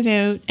drive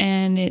out,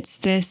 and it's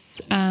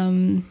this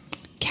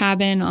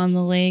cabin on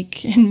the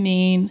lake in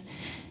Maine.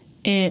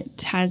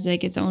 It has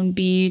like its own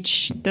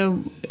beach.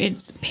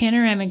 It's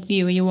panoramic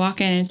view. You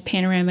walk in, it's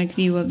panoramic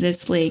view of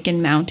this lake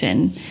and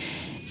mountain,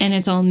 and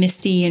it's all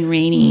misty and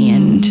rainy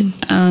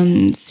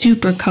and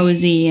super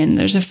cozy. And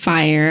there's a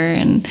fire,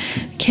 and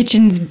the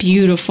kitchen's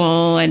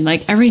beautiful, and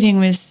like everything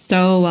was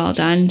so well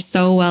done,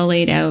 so well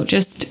laid out,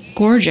 just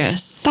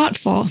gorgeous.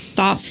 Thoughtful.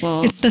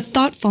 It's the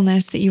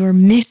thoughtfulness that you were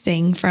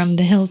missing from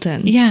the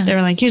Hilton. Yeah. They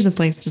were like, here's a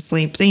place to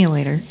sleep. See you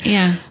later.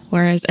 Yeah.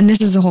 Whereas, and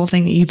this is the whole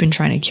thing that you've been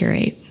trying to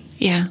curate,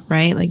 Yeah.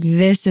 right? Like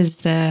this is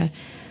the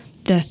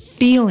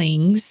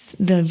feelings,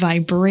 the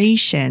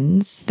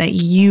vibrations that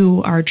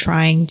you are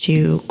trying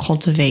to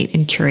cultivate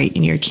and curate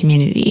in your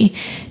community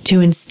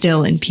to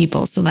instill in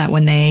people so that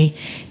when they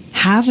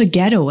have a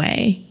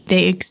getaway,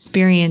 they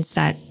experience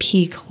that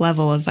peak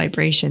level of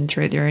vibration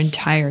through their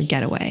entire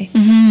getaway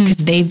because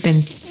they've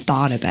been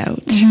thought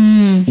about,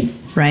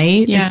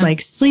 right? Yeah. It's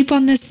like, sleep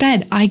on this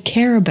bed. I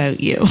care about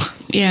you.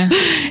 Yeah.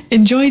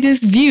 Enjoy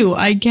this view.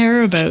 I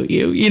care about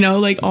you.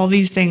 Like all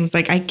these things.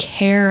 Like I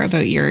care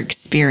about your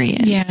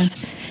experience. Yeah.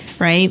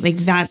 Right? Like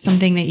that's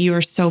something that you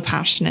are so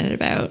passionate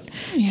about.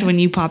 Yeah. So when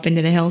you pop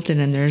into the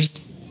Hilton and there's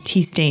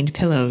tea-stained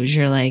pillows,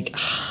 you're like,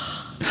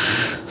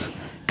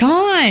 come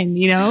on,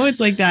 it's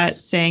like that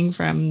saying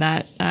from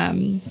that,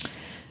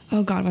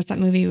 oh God, what's that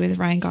movie with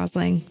Ryan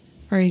Gosling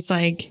where he's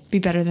like, be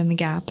better than the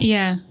Gap.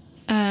 Yeah.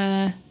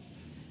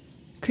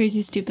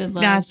 Crazy Stupid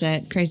Love. That's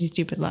it. Crazy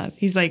Stupid Love.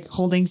 He's like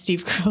holding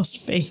Steve Carell's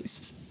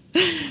face.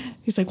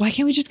 He's like, why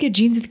can't we just get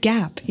jeans at the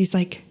Gap? He's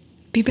like,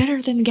 be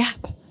better than the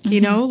Gap.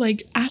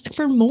 Like ask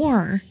for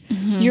more.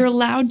 You're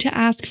allowed to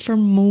ask for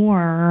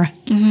more.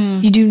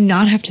 You do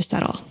not have to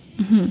settle.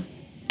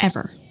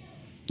 Ever.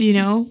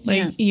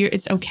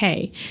 It's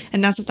okay.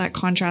 And that's what that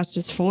contrast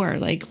is for.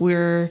 Like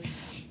we're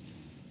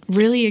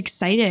really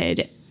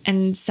excited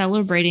and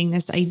celebrating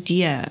this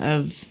idea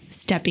of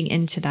stepping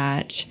into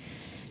that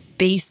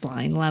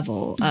baseline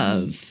level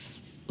of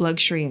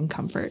luxury and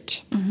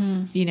comfort,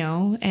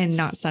 and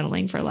not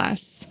settling for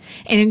less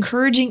and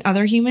encouraging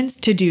other humans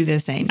to do the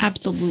same.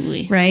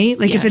 Absolutely. Right?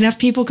 Like if Yes. enough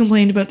people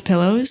complained about the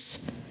pillows,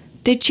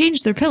 they'd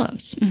change their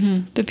pillows,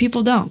 but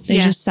people don't. They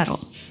Yes. just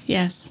settle,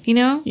 Yes.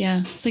 Yeah.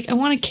 It's like, I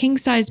want a king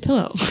size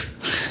pillow.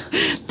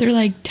 They're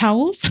like,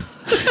 towels?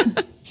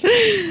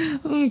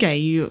 Okay.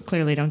 You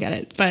clearly don't get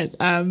it. But,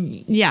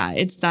 yeah,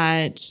 it's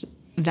that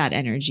that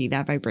energy,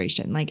 that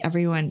vibration. Like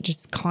everyone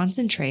just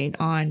concentrate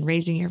on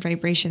raising your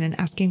vibration and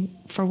asking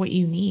for what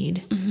you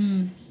need,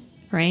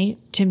 right?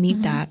 To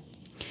meet that.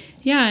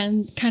 Yeah,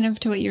 and kind of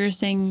to what you were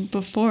saying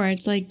before,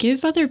 it's like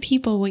give other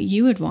people what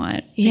you would want.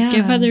 Like, Yeah.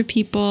 give other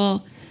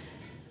people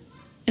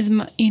as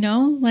much,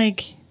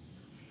 like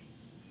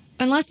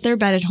Unless their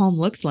bed at home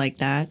looks like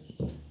that,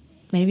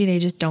 maybe they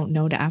just don't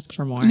know to ask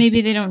for more. maybe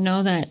they don't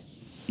know that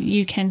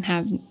you can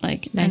have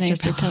like a Nicer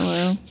nicer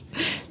pillow.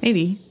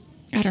 Maybe.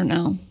 I don't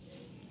know.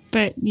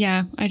 But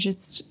yeah,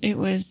 it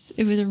was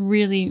a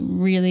really,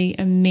 really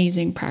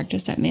amazing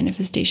practice at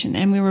manifestation.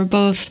 And we were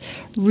both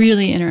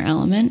really in our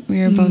element.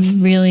 We were both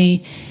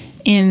really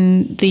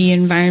in the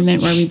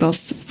environment where we both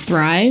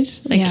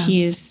thrive. Like Yeah.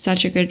 he is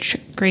such a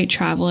great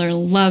traveler,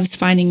 loves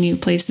finding new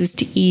places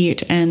to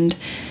eat. And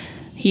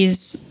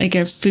he's like a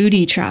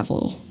foodie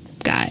travel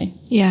guy.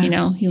 Yeah. He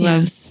Yeah.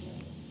 loves,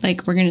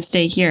 like, we're going to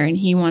stay here and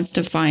he wants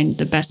to find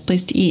the best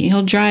place to eat.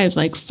 He'll drive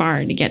like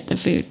far to get the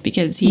food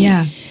because he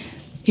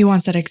He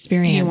wants that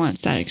experience. he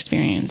wants that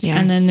experience. Yeah.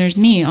 And then there's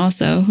me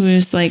also,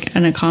 who's like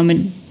an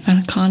accommodation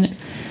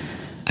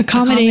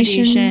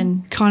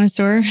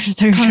connoisseur. Is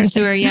that what you're trying to say?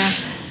 connoisseur. Yeah.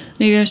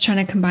 Maybe I was trying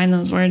to combine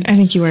those words. I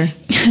think you were.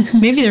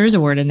 Maybe there is a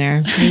word in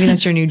there. Maybe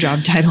that's your new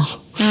job title.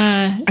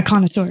 A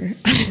connoisseur.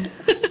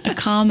 A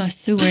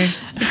connoisseur.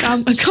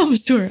 A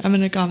connoisseur. I'm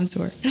a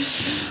connoisseur.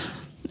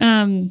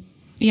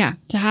 Yeah.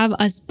 To have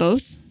us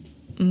both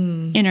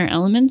in our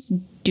elements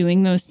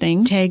doing those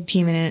things. Tag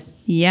teaming it.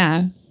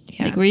 Yeah.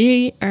 Yeah. Like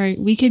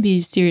we could be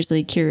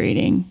seriously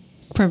curated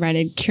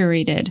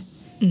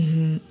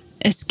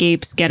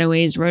escapes,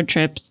 getaways, road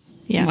trips,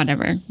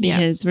 whatever,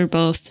 because we're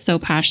both so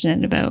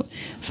passionate about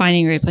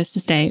finding a great place to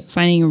stay,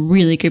 finding a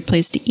really good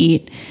place to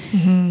eat,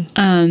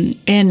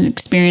 and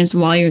experience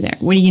while you're there.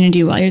 What are you going to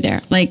do while you're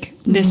there? Like,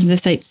 this is the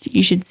sites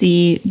you should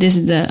see. This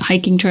is the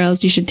hiking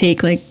trails you should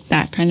take, like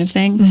that kind of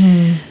thing.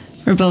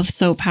 We're both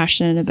so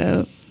passionate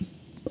about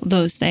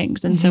those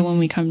things. And so when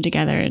we come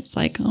together, it's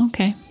like,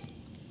 okay,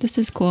 this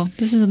is cool.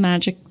 This is a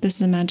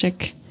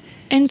magic.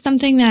 And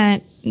something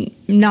that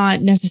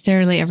not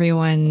necessarily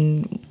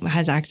everyone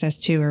has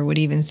access to or would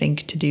even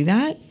think to do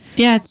that.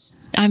 Yeah, it's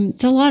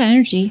a lot of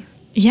energy.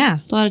 Yeah.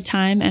 It's a lot of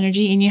time,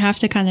 energy, and you have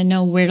to kind of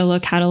know where to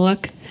look, how to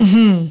look.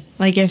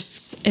 Like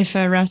if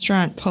a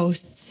restaurant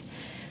posts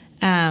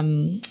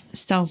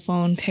cell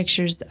phone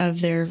pictures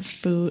of their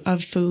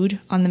food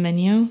on the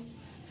menu,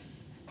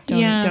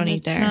 don't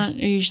eat there. It's not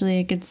usually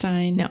a good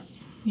sign. No.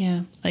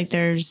 Yeah. Like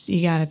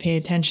you got to pay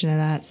attention to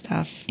that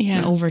stuff. Yeah.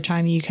 And over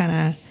time you kind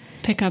of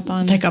pick up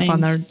on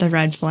the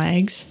red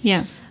flags.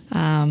 Yeah.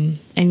 And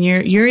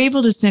you're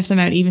able to sniff them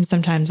out even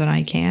sometimes when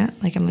I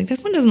can't. Like I'm like,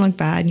 this one doesn't look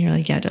bad, and you're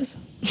like, yeah, it does.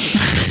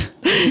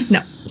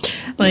 No.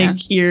 Like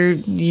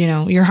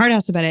you're hard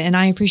ass about it, and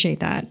I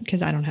appreciate that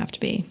because I don't have to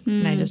be.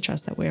 And I just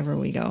trust that wherever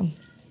we go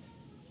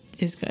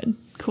is good.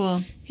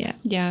 Cool. Yeah.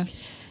 Yeah.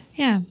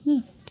 Yeah.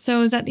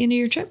 So is that the end of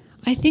your trip?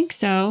 I think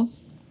so.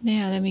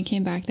 Yeah, then we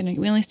came back the night.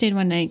 We only stayed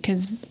one night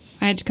because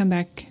I had to come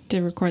back to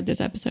record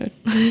this episode.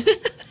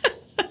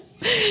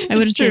 I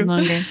would have stayed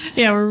longer.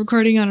 Yeah, we're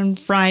recording on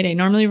Friday.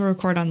 Normally we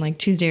record on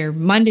like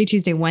Monday,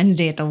 Tuesday,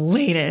 Wednesday at the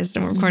latest.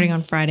 And we're recording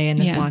on Friday, and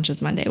this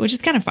launches Monday, which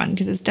is kind of fun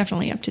because it's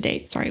definitely up to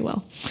date. Sorry,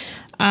 Will.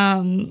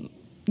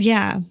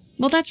 Yeah.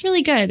 Well, that's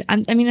really good.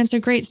 I mean, it's a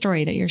great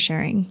story that you're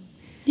sharing.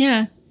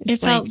 Yeah. It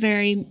It's felt like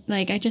very,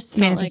 like, I just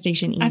felt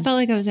manifestation-y. like, I felt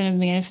like I was in a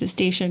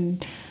manifestation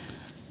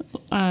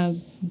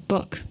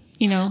book,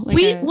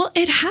 like Well,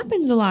 it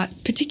happens a lot,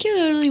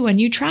 particularly when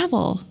you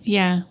travel.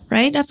 yeah.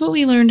 Right? That's what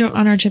we learned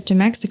on our trip to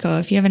Mexico.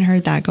 If you haven't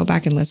heard that, go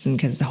back and listen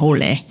because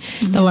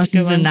the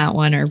lessons in that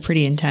one are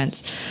pretty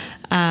intense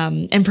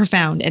and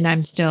profound. And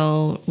I'm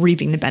still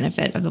reaping the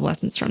benefit of the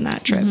lessons from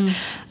that trip.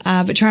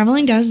 But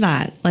traveling does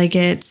that. Like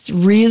it's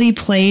really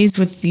plays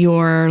with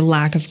your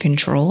lack of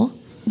control,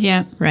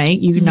 Yeah. right?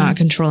 You're not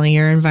controlling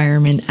your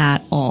environment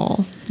at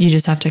all. You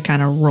just have to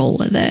kind of roll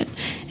with it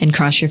and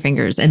cross your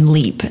fingers and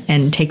leap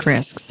and take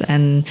risks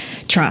and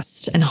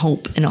trust and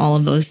hope and all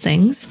of those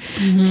things.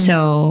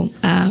 So,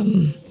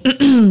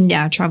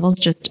 yeah,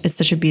 travel's it's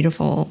such a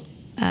beautiful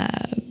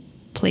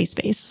play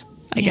space,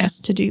 I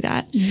guess, to do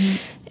that.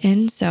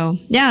 And so,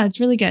 yeah, it's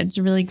really good. It's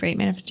a really great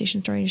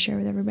manifestation story to share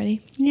with everybody.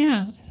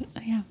 Yeah.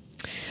 Yeah.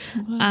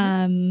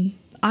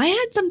 I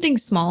had something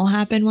small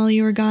happen while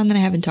you were gone that I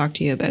haven't talked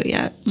to you about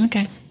yet.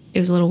 Okay. It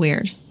was a little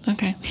weird.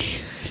 Okay.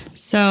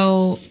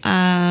 So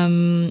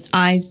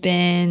I've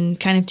been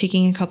kind of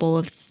taking a couple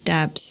of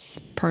steps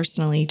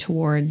personally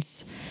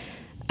towards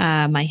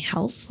my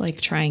health,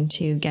 like trying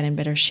to get in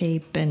better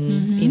shape.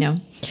 And,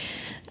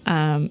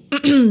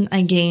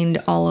 I gained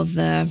all of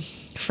the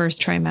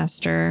first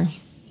trimester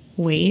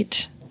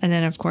weight. And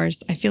then, of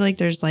course, I feel like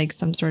there's like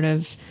some sort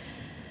of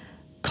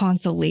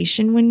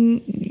consolation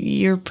when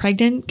you're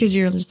pregnant because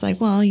you're just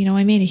like, well,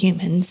 I made a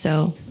human.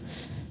 So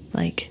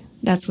like,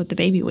 that's what the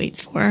baby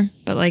waits for.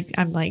 But like,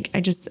 I'm like,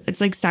 it's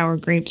like sour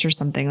grapes or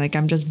something. Like,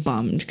 I'm just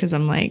bummed because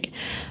I'm like,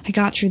 I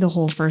got through the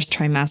whole first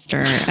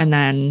trimester and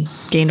then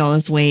gained all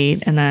this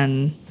weight. And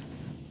then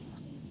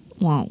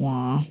wah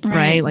wah,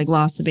 right? Like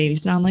lost the baby.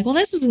 So now I'm like, well,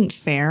 this isn't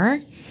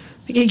fair.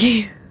 Like I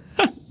can't,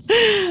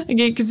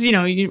 because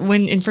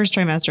when in first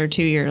trimester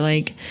too, you're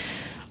like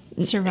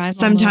Survival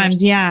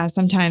sometimes, mode.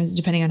 sometimes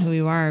depending on who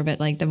you are, but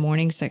like the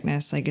morning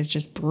sickness, like is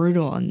just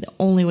brutal, and the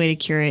only way to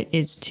cure it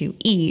is to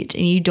eat,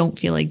 and you don't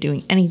feel like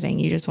doing anything.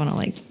 You just want to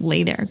like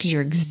lay there because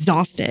you're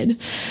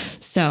exhausted.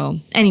 So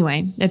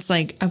anyway, it's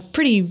like a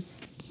pretty,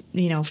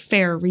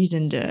 fair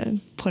reason to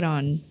put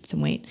on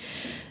some weight.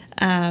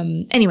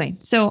 Anyway,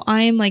 so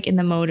I'm like in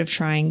the mode of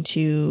trying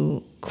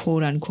to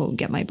quote unquote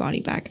get my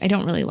body back. I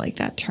don't really like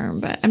that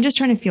term, but I'm just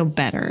trying to feel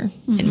better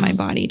in my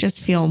body,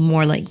 just feel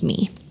more like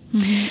me.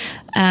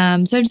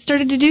 So I've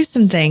started to do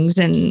some things,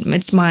 and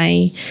it's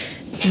my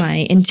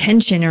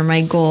intention or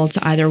my goal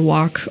to either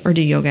walk or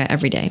do yoga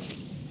every day.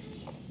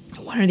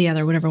 One or the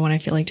other, whatever one I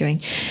feel like doing.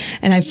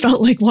 And I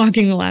felt like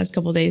walking the last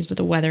couple of days, but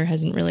the weather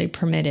hasn't really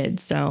permitted.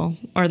 So,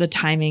 or the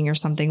timing or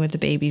something with the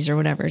babies or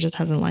whatever, it just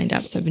hasn't lined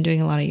up. So I've been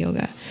doing a lot of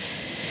yoga.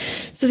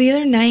 So the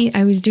other night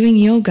I was doing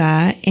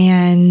yoga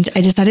and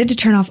I decided to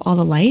turn off all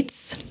the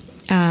lights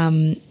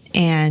and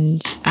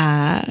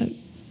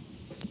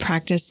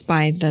practice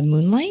by the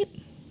moonlight,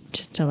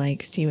 just to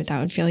like see what that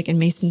would feel like. And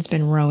Mason's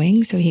been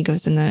rowing, so he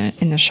goes in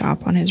the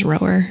shop on his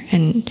rower,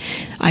 and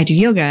I do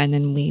yoga, and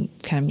then we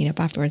kind of meet up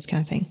afterwards,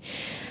 kind of thing.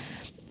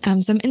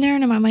 So I'm in there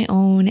and I'm on my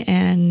own,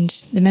 and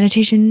the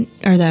meditation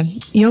or the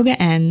yoga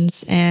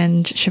ends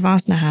and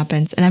Shavasana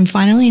happens, and I'm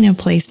finally in a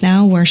place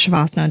now where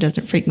Shavasana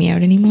doesn't freak me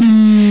out anymore.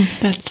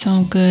 That's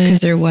so good. Because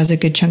there was a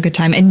good chunk of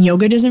time, and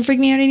yoga doesn't freak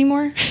me out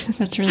anymore.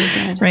 That's really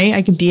good. Right?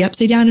 I could be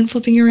upside down and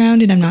flipping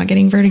around and I'm not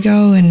getting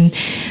vertigo. And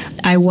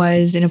I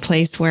was in a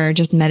place where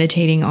just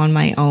meditating on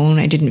my own,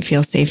 I didn't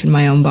feel safe in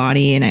my own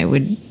body, and it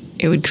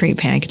would create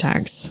panic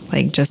attacks,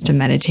 like just to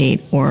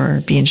meditate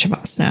or be in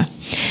Shavasana.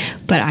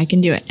 But I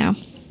can do it now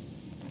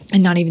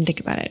and not even think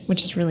about it,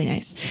 which is really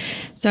nice.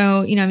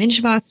 So, I'm in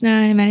Shavasana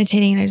and I'm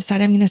meditating, and I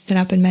decided I'm going to sit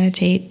up and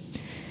meditate.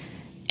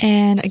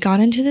 And I got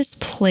into this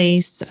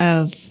place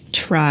of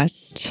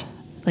trust,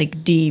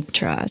 like deep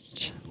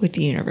trust with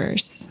the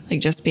universe, like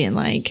just being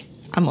like,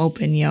 I'm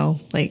open,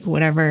 like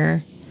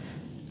whatever,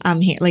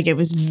 I'm here. Like it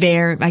was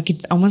I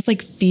could almost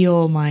like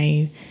feel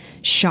my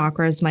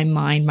chakras, my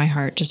mind, my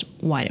heart just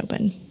wide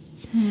open.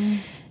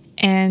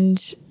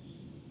 And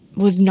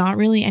with not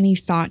really any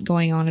thought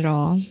going on at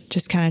all,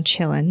 just kind of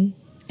chilling.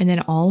 And then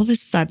all of a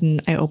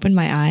sudden I opened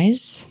my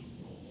eyes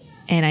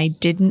and I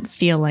didn't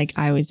feel like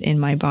I was in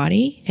my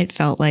body. It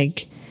felt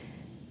like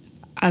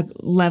a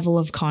level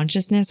of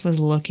consciousness was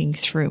looking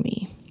through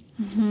me.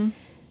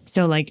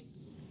 So like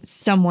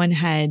someone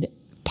had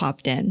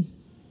popped in.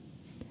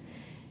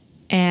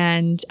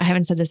 And I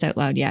haven't said this out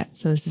loud yet,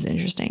 so this is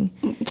interesting.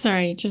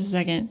 Sorry, just a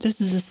second.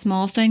 This is a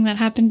small thing that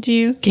happened to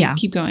you? Yeah.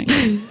 Keep going.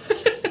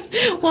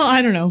 Well,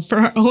 I don't know. For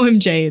our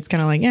OMJ, it's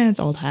kind of like, it's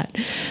old hat.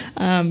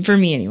 For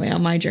me anyway,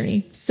 on my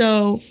journey.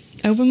 So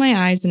I open my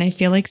eyes and I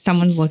feel like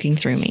someone's looking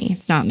through me.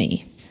 It's not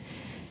me.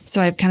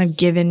 So I've kind of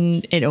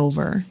given it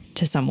over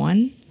to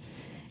someone.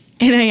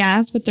 And I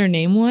asked what their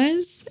name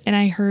was, and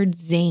I heard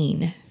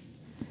Zane.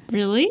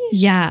 Really?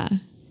 Yeah.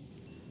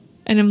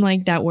 And I'm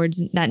like,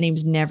 that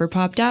name's never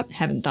popped up.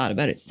 Haven't thought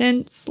about it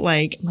since.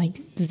 Like, I'm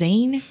like,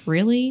 Zane?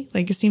 Really?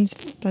 Like,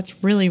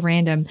 that's really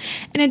random.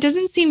 And it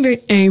doesn't seem very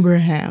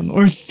Abraham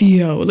or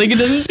Theo. Like, it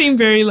doesn't seem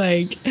very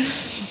like...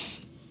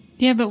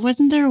 Yeah, but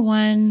wasn't there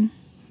one...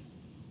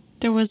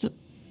 There was...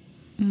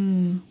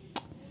 Who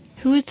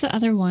was the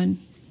other one?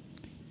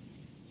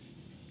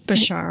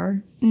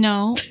 Bashar.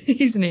 No.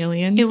 He's an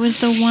alien. It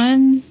was the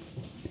one...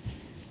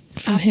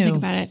 From I have to who? think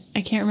about it.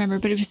 I can't remember,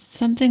 but it was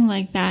something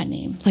like that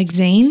name. Like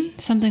Zane?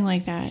 Something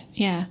like that.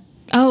 Yeah.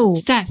 Oh.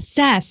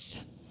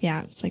 Seth.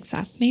 Yeah, it's like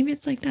Seth. Maybe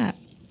it's like that.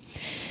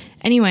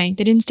 Anyway,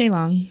 they didn't stay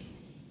long.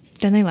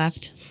 Then they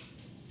left.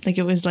 Like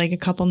it was like a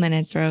couple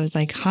minutes where I was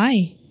like,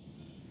 hi.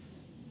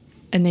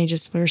 And they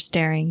just were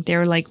staring. They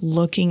were like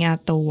looking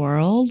at the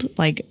world,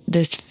 like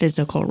this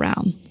physical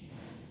realm.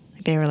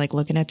 Like they were like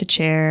looking at the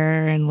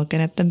chair and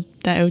looking at the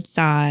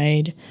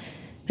outside.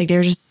 Like they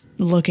were just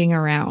looking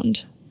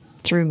around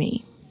through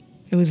me.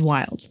 It was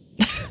wild.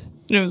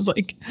 And it was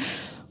like,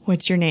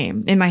 what's your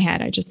name? In my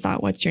head, I just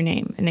thought, what's your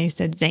name? And they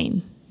said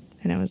Zane.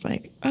 And I was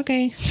like,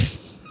 okay.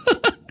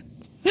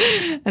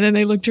 And then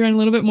they looked around a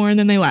little bit more and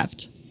then they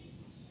left.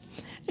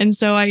 And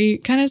so I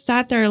kind of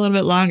sat there a little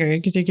bit longer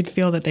because you could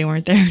feel that they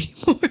weren't there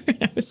anymore.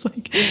 And I was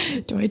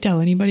like, do I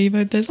tell anybody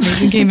about this?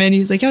 Mason came in. He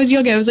was like, how was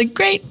yoga? I was like,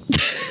 great.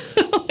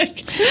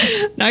 Like,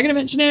 not going to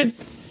mention it.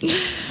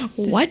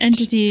 What? This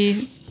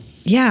entity...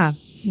 Yeah.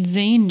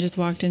 Zane just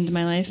walked into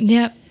my life.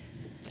 Yep.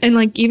 And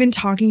like even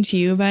talking to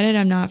you about it,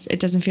 it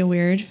doesn't feel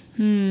weird.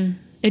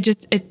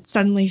 It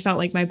suddenly felt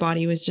like my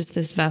body was just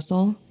this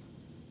vessel.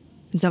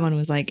 And someone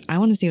was like, I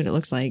want to see what it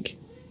looks like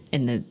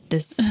in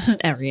this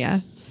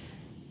area.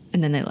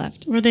 And then they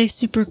left. Were they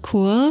super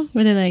cool?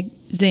 Were they like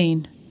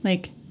Zane?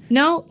 Like,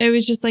 no, it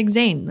was just like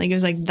Zane. Like it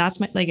was like, that's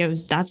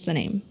the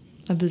name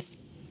of this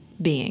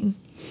being.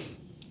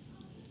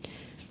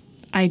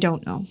 I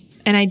don't know.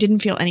 And I didn't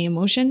feel any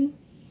emotion.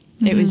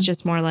 It was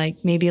just more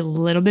like maybe a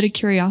little bit of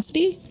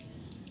curiosity.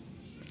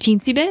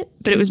 teensy bit,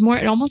 but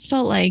it almost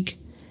felt like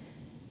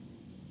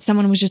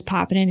someone was just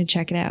popping in to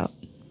check it out.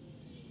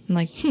 I'm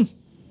like, and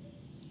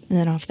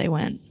then off they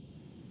went.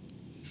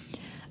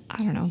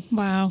 I don't know.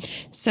 Wow.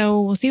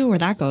 So we'll see where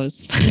that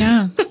goes.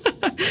 Yeah.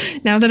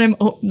 Now that I'm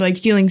like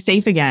feeling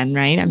safe again,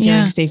 right? I'm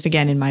feeling safe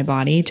again in my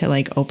body to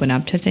like open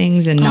up to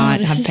things and not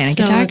have panic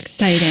attacks.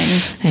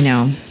 Exciting. I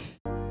know.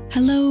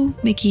 Hello,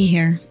 Mickey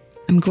here.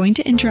 I'm going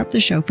to interrupt the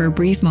show for a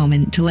brief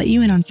moment to let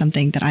you in on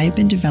something that I have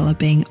been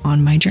developing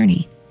on my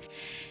journey.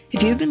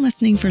 If you've been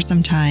listening for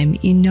some time,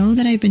 you know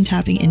that I've been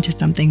tapping into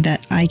something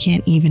that I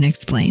can't even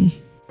explain.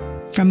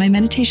 From my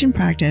meditation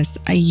practice,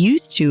 I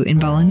used to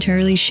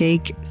involuntarily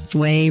shake,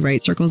 sway,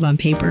 write circles on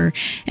paper,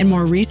 and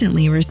more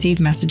recently receive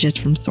messages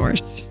from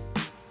Source.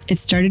 It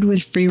started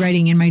with free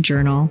writing in my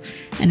journal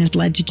and has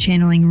led to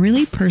channeling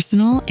really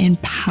personal and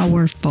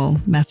powerful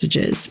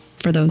messages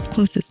for those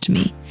closest to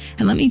me.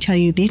 And let me tell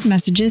you, these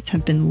messages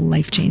have been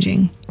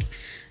life-changing.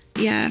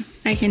 Yeah,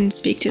 I can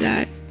speak to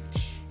that.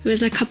 It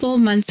was a couple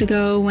of months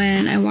ago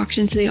when I walked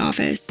into the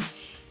office.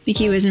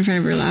 Mickey was in front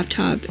of her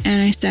laptop,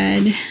 and I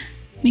said,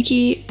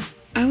 Mickey,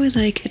 I would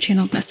like a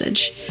channeled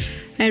message.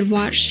 I had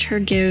watched her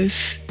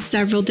give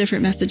several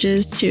different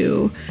messages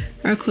to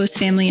our close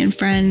family and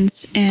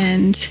friends,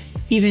 and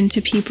even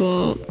to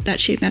people that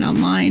she'd met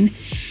online.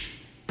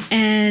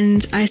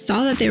 And I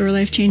saw that they were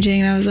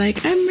life-changing, and I was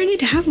like, I'm ready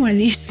to have one of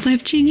these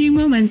life-changing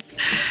moments.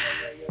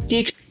 The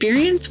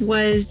experience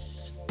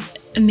was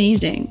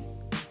amazing.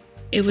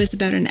 It was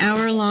about an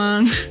hour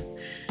long.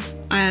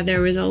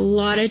 There was a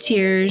lot of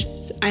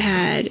tears. I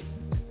had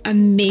a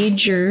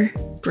major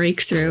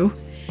breakthrough.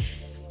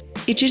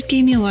 It just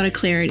gave me a lot of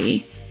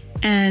clarity.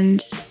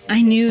 And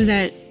I knew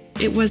that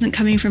it wasn't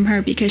coming from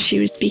her because she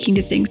was speaking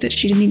to things that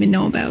she didn't even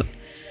know about.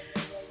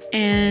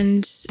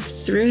 And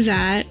through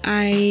that,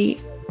 I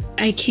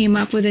came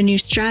up with a new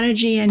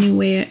strategy, a new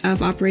way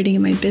of operating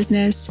in my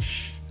business.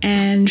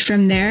 And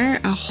from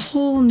there, a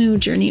whole new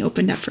journey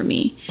opened up for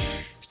me.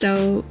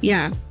 So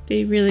yeah,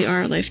 they really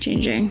are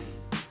life-changing.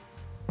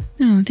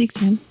 Oh, thanks,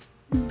 Sam.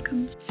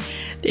 Welcome.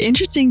 The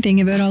interesting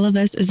thing about all of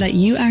this is that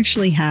you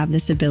actually have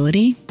this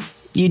ability.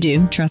 You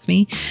do, trust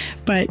me.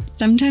 But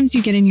sometimes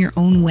you get in your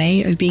own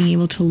way of being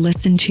able to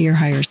listen to your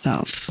higher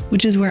self,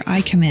 which is where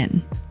I come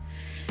in.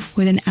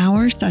 With an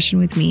hour session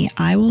with me,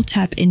 I will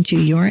tap into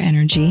your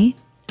energy,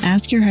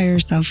 ask your higher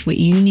self what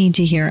you need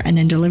to hear, and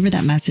then deliver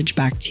that message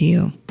back to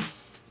you.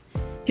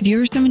 If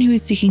you're someone who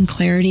is seeking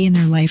clarity in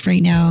their life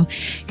right now,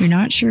 you're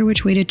not sure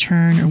which way to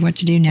turn or what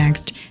to do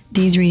next,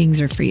 these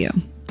readings are for you.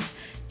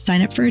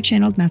 Sign up for a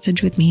channeled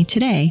message with me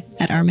today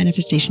at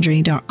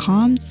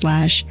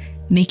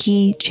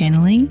ourmanifestationjourney.com/Mickey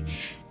Channeling.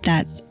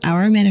 That's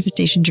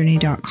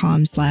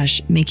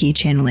ourmanifestationjourney.com/Mickey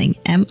Channeling,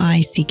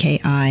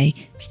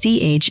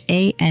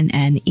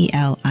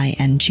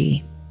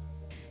 MICKICHANNELING.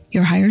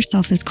 Your higher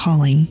self is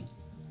calling.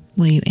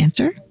 Will you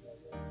answer?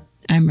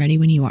 I'm ready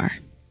when you are.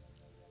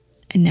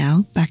 And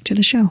now back to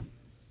the show.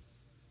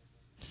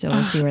 So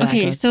we'll see where that goes.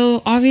 Okay,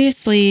 so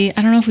obviously,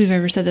 I don't know if we've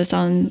ever said this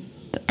on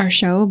our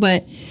show,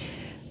 but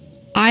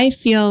I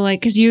feel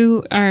like, because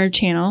you are a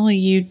channel, like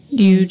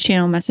you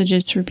channel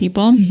messages for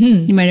people.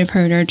 Mm-hmm. You might have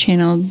heard our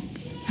channeled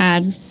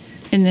ad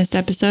in this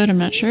episode. I'm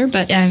not sure,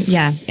 but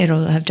yeah,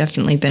 it'll have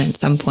definitely been at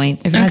some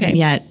point. If it hasn't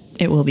yet,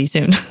 it will be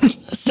soon.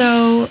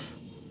 So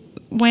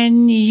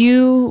when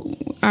you've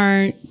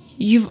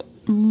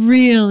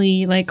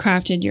really like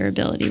crafted your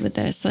ability with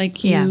this,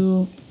 like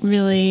you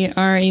really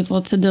are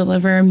able to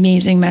deliver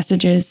amazing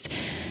messages.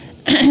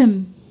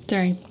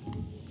 Sorry,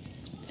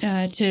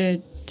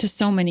 to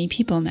so many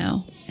people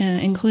now,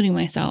 including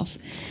myself.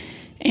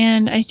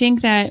 And I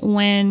think that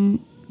when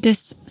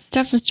this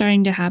stuff was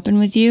starting to happen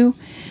with you,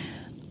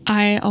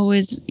 I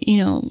always,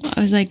 I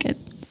was like, at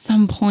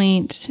some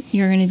point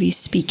you're going to be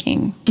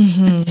speaking.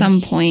 Mm-hmm. At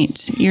some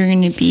point you're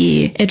going to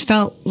be. It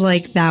felt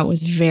like that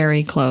was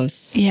very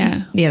close.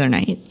 Yeah. The other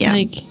night. Yeah.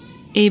 Like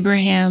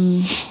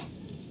Abraham.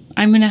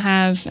 I'm going to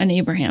have an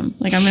Abraham.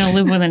 Like I'm going to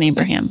live with an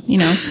Abraham,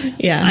 Yeah.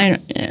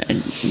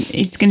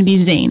 It's going to be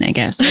Zane, I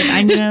guess. Like,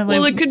 I'm gonna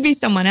well, it could be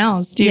someone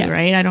else too,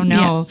 right? I don't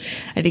know. Yeah.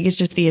 I think it's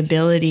just the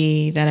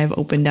ability that I've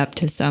opened up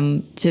to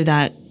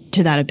that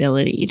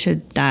ability, to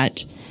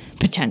that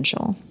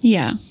potential.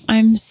 Yeah.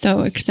 I'm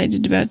so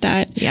excited about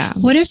that. Yeah.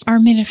 What if our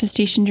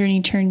manifestation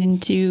journey turned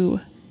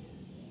into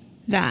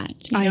that?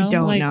 I don't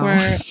know.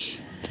 Where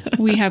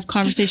we have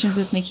conversations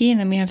with Mickey and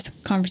then we have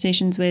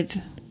conversations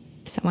with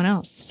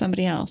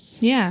somebody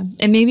else. Yeah.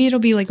 And maybe it'll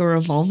be like a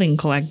revolving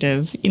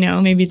collective,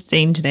 maybe it's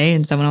Zane today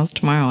and someone else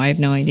tomorrow. I have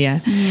no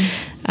idea.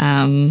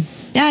 Mm-hmm.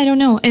 Yeah, I don't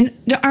know. And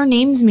our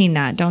names mean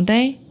that, don't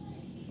they?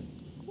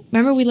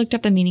 Remember we looked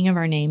up the meaning of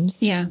our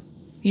names? Yeah.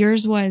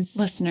 Yours was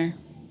listener.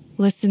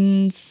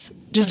 Listens.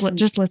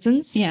 Just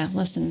listens? Yeah,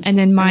 listens. And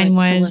then mine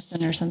was to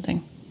listen or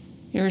something.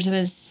 Yours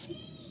was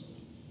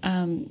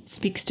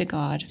speaks to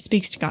God.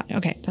 Speaks to God.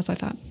 Okay, that's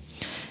what I thought.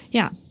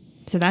 Yeah.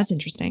 So that's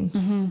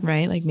interesting,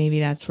 right? Like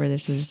maybe that's where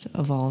this is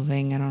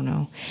evolving. I don't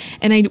know.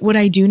 And what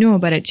I do know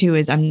about it too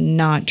is I'm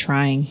not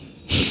trying.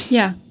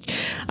 Yeah.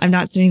 I'm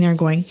not sitting there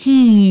going,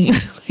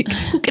 like,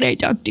 who can I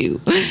talk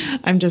to?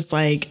 I'm just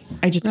like,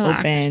 I just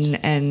Relaxed. open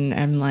and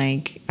I'm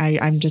like,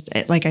 I'm just,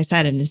 like I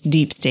said, in this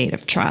deep state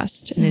of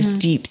trust, in this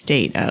deep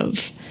state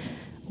of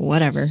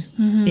whatever,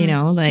 you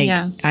know, like,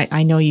 Yeah.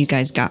 I know you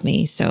guys got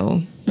me.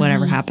 So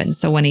whatever happens.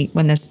 So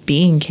when this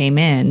being came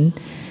in,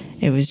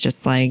 it was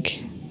just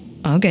like,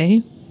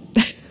 okay,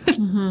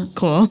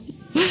 cool.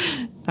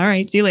 All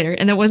right, see you later.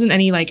 And there wasn't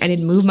any, like, I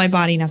didn't move my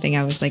body, nothing.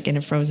 I was like in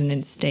a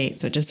frozen state.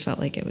 So it just felt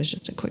like it was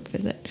just a quick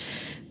visit.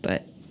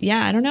 But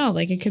yeah, I don't know.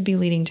 Like, it could be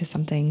leading to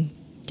something.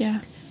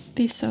 Yeah.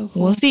 Be so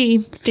cool. We'll see.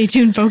 Stay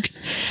tuned, folks.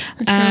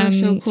 That sounds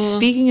so cool.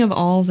 Speaking of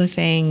all the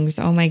things,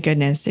 oh my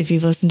goodness, if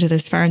you've listened to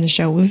this far in the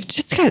show, we've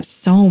just got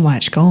so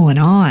much going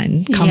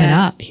on coming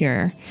Yeah. up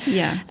here.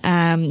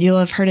 Yeah. You'll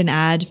have heard an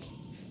ad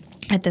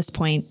at this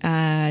point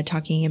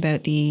talking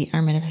about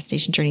our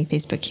Manifestation Journey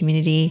Facebook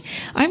community.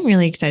 I'm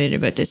really excited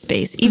about this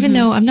space, even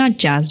though I'm not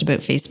jazzed about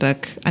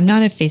Facebook. I'm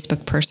not a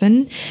Facebook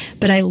person,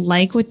 but I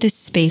like what this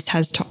space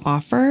has to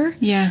offer.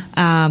 Yeah.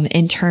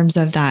 In terms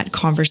of that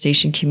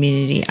conversation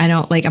community. I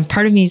don't like, I'm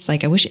part of me is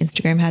like, I wish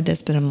Instagram had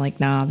this, but I'm like,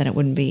 nah, then it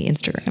wouldn't be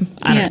Instagram.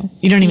 I don't know.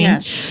 You know what I mean?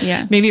 Yeah.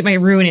 Yeah. Maybe it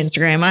might ruin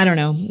Instagram. I don't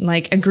know.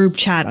 Like a group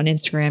chat on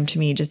Instagram to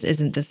me just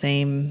isn't the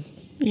same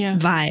Yeah.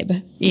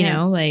 vibe, you Yeah.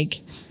 know, like,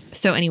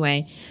 so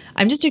anyway,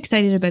 I'm just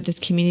excited about this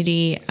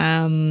community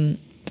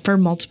for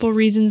multiple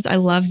reasons. I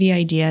love the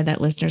idea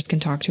that listeners can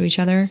talk to each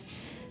other.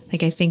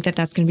 Like, I think that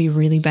that's going to be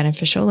really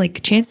beneficial.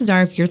 Like, chances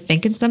are if you're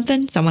thinking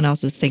something, someone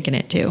else is thinking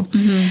it too.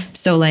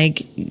 So,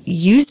 like,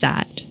 use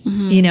that,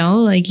 you know,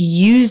 like,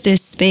 use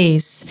this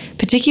space,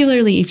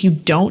 particularly if you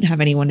don't have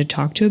anyone to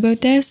talk to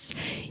about this,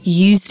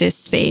 use this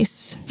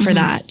space for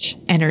that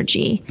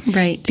energy.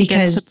 Right. To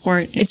Because get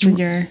support. it's-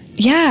 Your,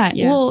 Yeah,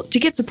 Yeah. well, to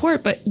get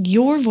support, but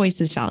your voice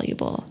is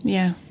valuable.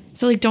 yeah.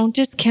 So, like, don't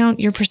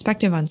discount your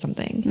perspective on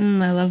something,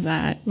 I love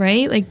that.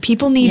 right? Like,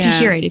 people need to Yeah.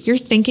 hear it. If you're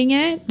thinking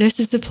it, this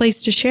is the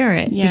place to share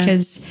it Yeah.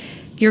 because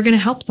you're going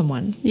to help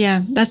someone.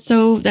 Yeah. That's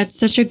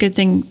such a good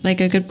thing,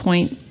 like a good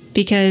point,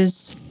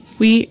 because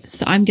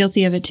so I'm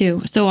guilty of it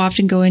too. So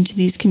often go into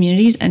these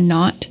communities and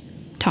not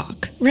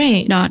talk.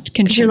 Right. Not Because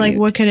contribute. you're like,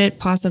 what could it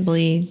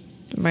possibly,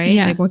 right?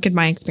 Yeah. Like, what could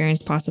my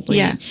experience possibly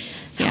Yeah.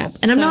 help?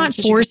 And I'm So not such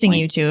a good forcing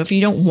point. you to. If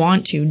you don't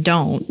want to,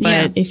 don't. But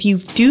Yeah. if you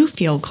do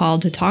feel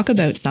called to talk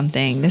about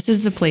something, this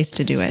is the place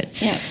to do it.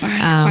 Yeah. Or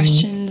ask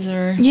questions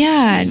or.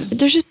 Yeah.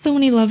 There's just so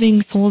many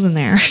loving souls in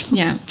there.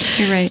 Yeah.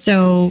 You're right.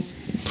 So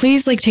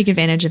please, like, take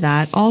advantage of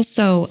that.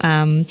 Also,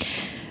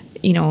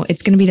 you know,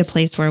 it's going to be the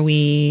place where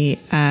we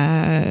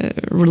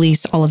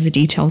release all of the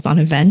details on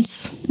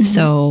events.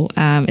 So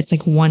it's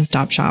like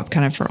one-stop shop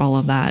kind of for all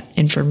of that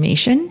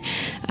information.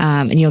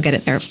 And you'll get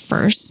it there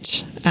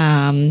first.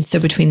 So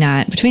between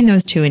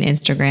those two and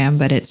Instagram,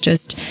 but it's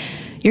just,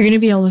 you're going to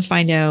be able to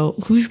find out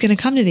who's going to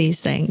come to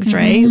these things,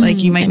 right? Like,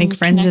 you might And make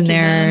friends in connect with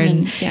there them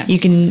and yeah. you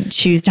can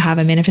choose to have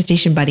a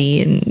manifestation buddy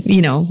and,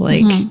 you know,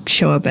 like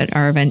show up at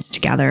our events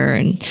together.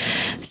 And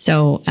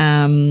so,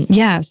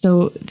 yeah.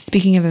 So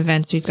speaking of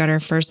events, we've got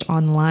our first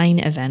online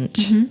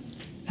event,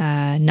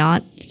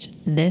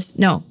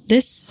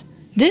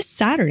 this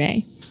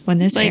Saturday when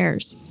this Like-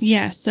 airs.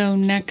 Yeah. So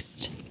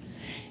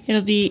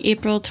it'll be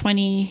April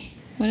 20.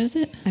 What is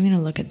it? I'm going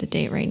to look at the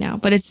date right now,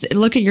 but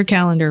look at your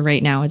calendar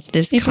right now. It's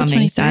this April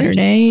coming 23rd?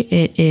 Saturday.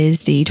 It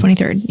is the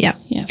 23rd. Yeah.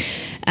 Yeah.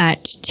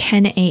 At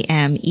 10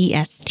 a.m.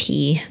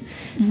 EST.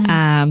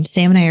 Sam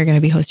and I are going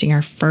to be hosting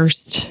our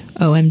first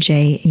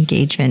OMJ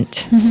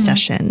engagement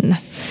session.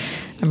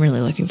 I'm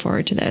really looking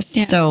forward to this.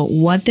 Yeah. So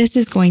what this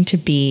is going to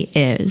be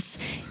is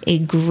a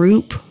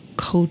group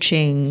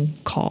coaching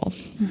call.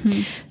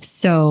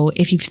 So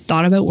if you've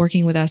thought about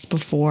working with us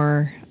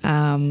before,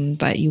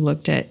 but you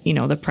looked at, you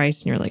know, the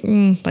price and you're like,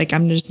 like,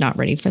 I'm just not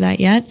ready for that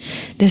yet.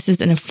 This is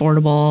an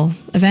affordable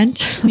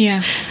event.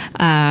 Yeah.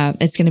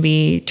 It's going to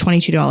be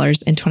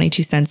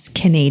 $22.22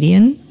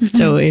 Canadian.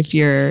 So if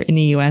you're in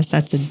the US,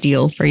 that's a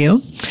deal for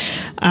you.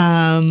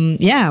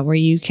 Yeah, where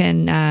you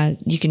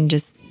can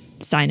just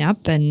sign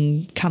up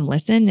and come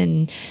listen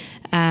and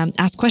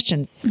ask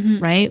questions,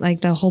 right?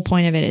 Like, the whole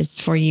point of it is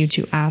for you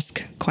to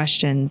ask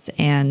questions,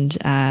 and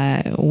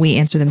we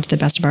answer them to the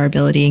best of our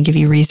ability and give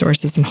you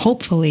resources. And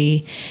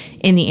hopefully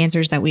in the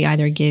answers that we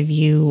either give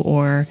you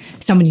or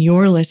someone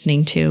you're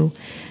listening to,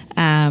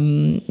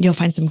 you'll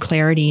find some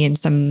clarity and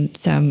some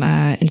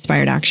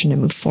inspired action to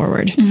move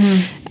forward.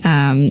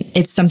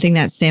 It's something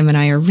that Sam and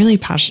I are really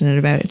passionate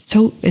about.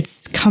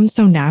 It's come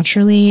so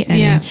naturally, and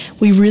Yeah.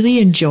 we really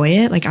enjoy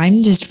it. Like,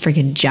 I'm just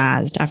freaking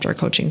jazzed after a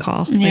coaching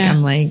call. Like, Yeah.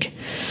 I'm like,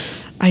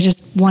 I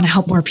just want to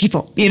help more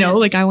people, you know,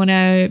 like, I want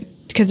to,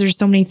 because there's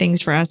so many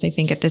things for us, I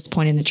think, at this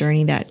point in the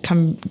journey that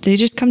they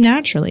just come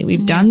naturally.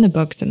 We've done the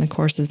books and the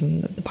courses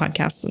and the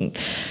podcasts, and,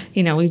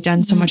 you know, we've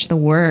done so much of the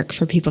work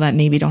for people that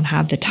maybe don't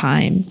have the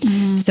time.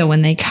 So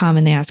when they come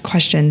and they ask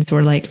questions,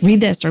 we're like,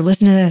 read this or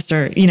listen to this,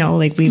 or, you know,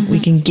 like, we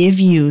can give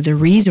you the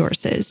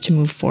resources to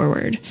move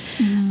forward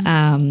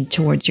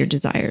towards your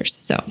desires.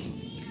 So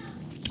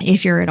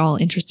if you're at all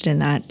interested in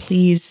that,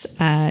 please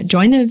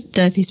join the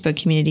Facebook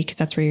community, because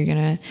that's where you're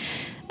going to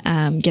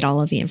get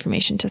all of the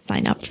information to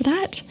sign up for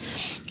that.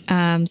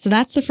 So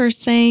that's the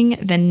first thing.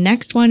 The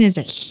next one is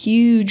a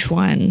huge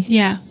one.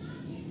 Yeah.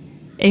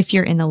 If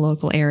you're in the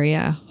local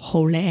area,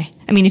 hole. I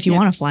mean, if you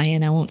want to fly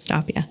in, I won't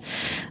stop you.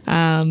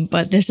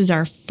 But this is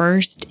our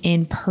first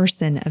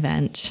in-person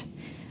event.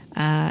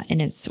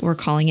 And we're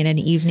calling it an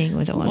evening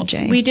with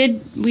OMJ.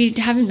 We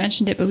haven't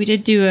mentioned it, but we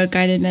did do a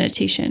guided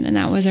meditation, and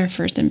that was our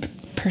first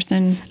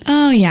in-person.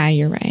 Oh yeah,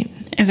 you're right.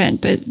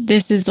 Event, but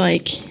this is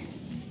like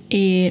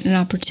an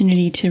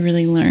opportunity to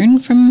really learn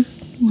from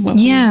what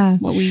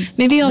we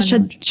maybe I'll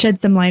shed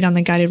some light on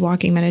the guided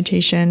walking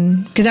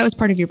meditation, because that was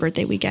part of your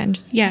birthday weekend.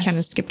 Yes. You kind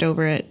of skipped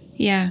over it.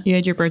 Yeah. You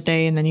had your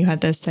birthay and then you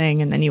had this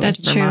thing and then you went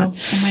to Vermont.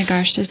 That's true. Oh my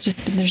gosh,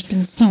 there's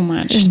been so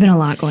much. There's been a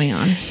lot going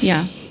on.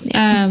 Yeah.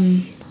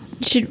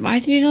 I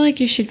feel like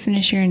you should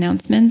finish your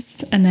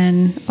announcements and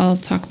then I'll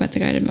talk about the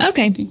guided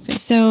meditation. Okay.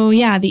 So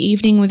yeah, the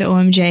evening with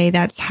OMJ,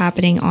 that's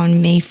happening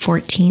on May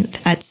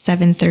 14th at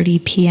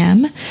 7:30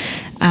 p.m.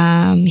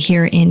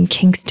 Here in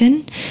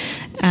Kingston.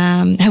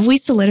 Have we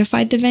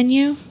solidified the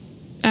venue?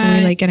 Are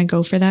we going to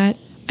go for that?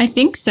 I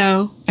think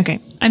so. Okay.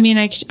 I mean,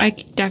 I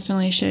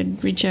definitely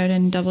should reach out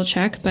and double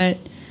check, but...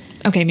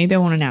 Okay, maybe I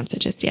won't announce it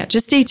just yet.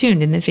 Just stay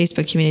tuned in the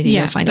Facebook community.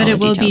 You'll find all the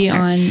details there. But it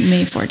will be on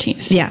May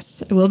 14th.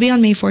 Yes, it will be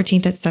on May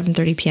 14th at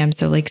 7:30 p.m.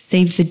 So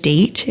save the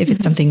date if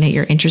it's something that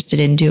you're interested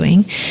in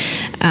doing.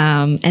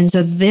 And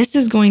so this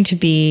is going to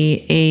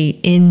be a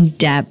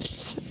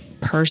in-depth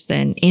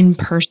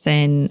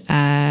in-person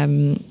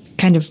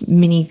kind of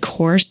mini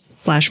course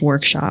 /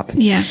 workshop.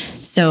 Yeah.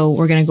 So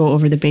we're going to go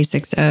over the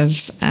basics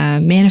of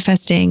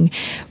manifesting.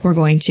 We're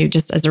going to,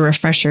 just as a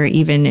refresher,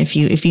 even if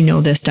you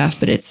know this stuff,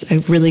 but it's a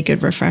really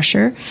good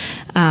refresher.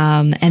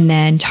 And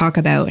then talk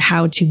about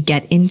how to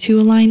get into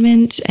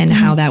alignment and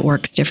how that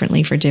works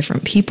differently for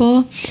different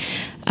people.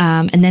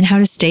 And then how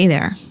to stay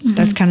there. Mm-hmm.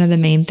 That's kind of the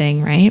main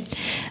thing, right?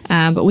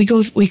 But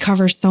we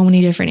cover so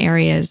many different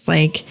areas,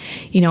 like,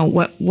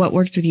 what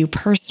works with you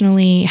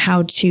personally,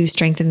 how to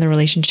strengthen the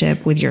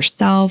relationship with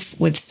yourself,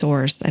 with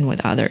source, and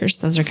with others.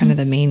 Those are kind of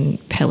the main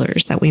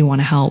pillars that we want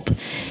to help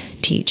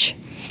teach.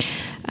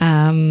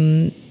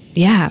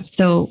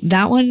 So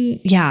that one,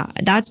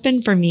 that's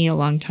been for me a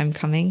long time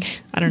coming.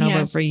 I don't know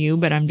about for you,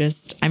 but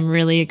I'm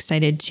really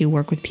excited to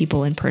work with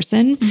people in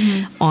person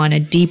on a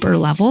deeper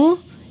level.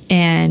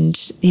 And,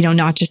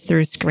 not just through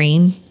a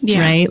screen,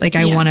 right? Like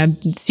I want to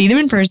see them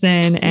in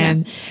person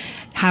and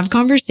have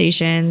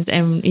conversations,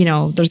 and,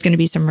 there's going to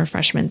be some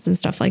refreshments and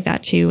stuff like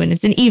that too. And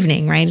it's an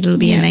evening, right? It'll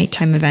be a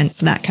nighttime event.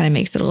 So that kind of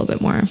makes it a little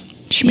bit more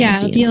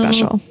schmancy and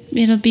special.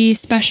 It'll be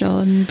special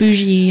and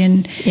bougie,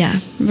 and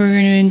we're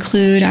going to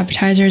include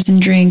appetizers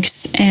and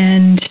drinks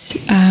and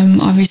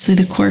obviously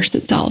the course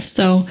itself.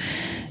 So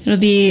it'll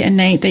be a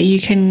night that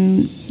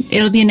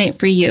it'll be a night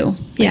for you.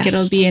 Like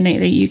it'll be a night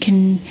that you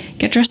can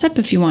get dressed up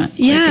if you want.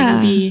 Yeah. Like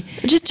it'll be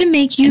just to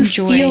make you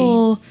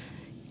feel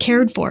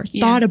cared for,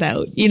 thought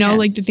about,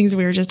 like the things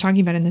we were just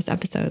talking about in this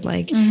episode.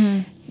 Like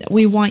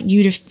we want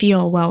you to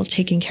feel well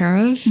taken care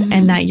of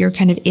and that you're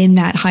kind of in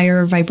that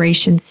higher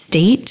vibration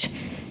state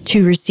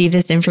to receive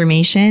this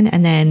information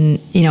and then,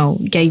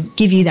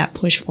 give you that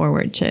push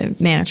forward to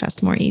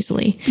manifest more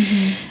easily.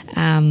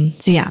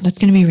 That's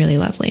going to be really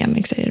lovely. I'm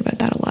excited about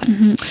that a lot.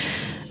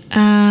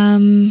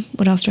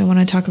 What else do I want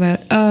to talk about?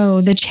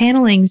 Oh, the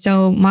channeling.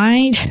 So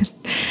my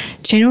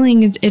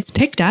channeling, it's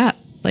picked up.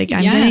 Like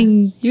I'm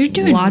getting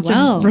lots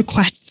of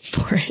requests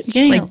for it,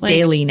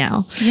 daily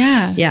now.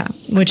 Yeah.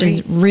 Which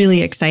is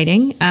really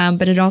exciting.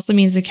 But it also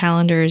means the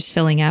calendar is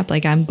filling up.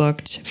 Like I'm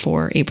booked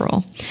for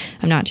April.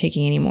 I'm not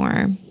taking any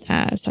more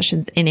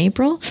sessions in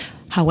April.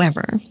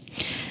 However,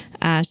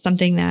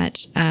 something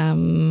that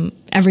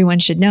everyone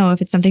should know,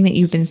 if it's something that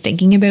you've been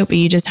thinking about but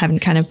you just haven't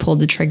kind of pulled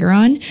the trigger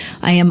on,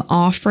 I am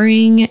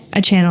offering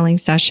a channeling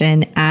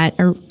session at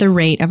the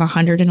rate of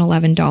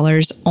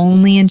 $111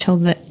 only until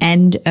the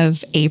end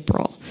of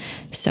April.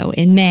 So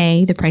in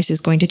May, the price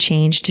is going to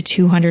change to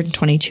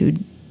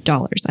 $222.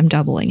 I'm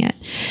doubling it.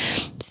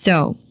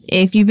 So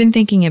if you've been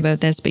thinking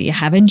about this but you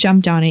haven't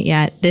jumped on it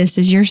yet, this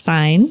is your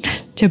sign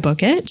to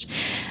book it.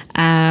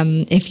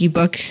 If you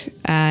book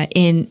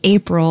in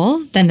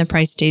April, then the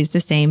price stays the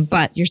same,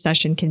 but your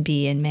session can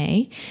be in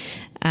May.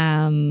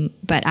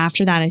 But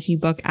after that, if you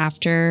book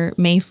after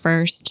May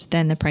 1st,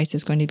 then the price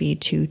is going to be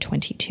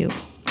 $222.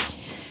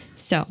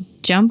 So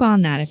jump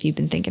on that if you've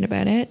been thinking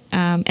about it.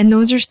 And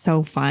those are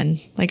so fun.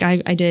 Like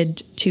I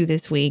did 2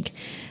 this week,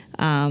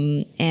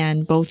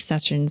 and both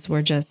sessions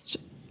were just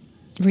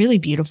really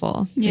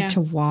beautiful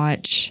to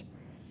watch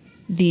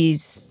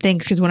these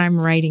things, because when I'm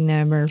writing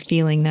them or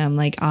feeling them,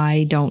 like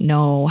I don't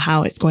know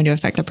how it's going to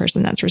affect the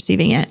person that's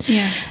receiving it.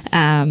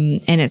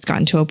 And it's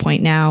gotten to a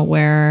point now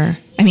where,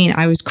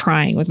 I was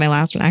crying with my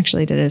last one. I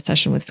actually did a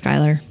session with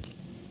Skylar,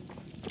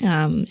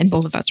 and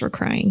both of us were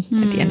crying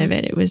at the end of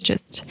it. It was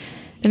just,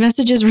 the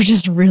messages were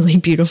just really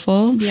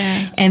beautiful.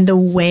 And the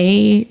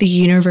way the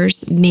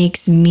universe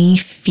makes me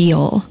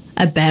feel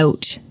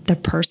about the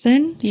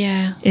person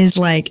is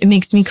like, it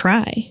makes me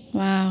cry.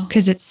 Wow.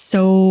 Because it's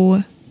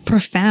so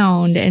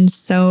profound and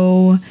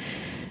so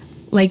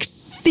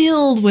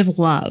filled with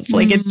love.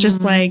 Like, it's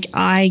just like,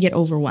 I get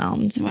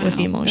overwhelmed with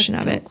the emotion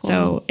of it. Cool.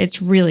 So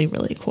it's really,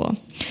 really cool.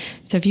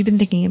 So if you've been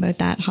thinking about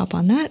that, hop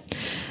on that.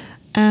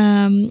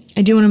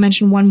 I do want to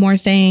mention one more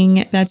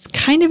thing that's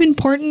kind of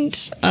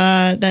important,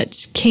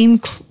 that came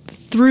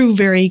through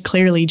very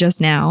clearly just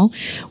now,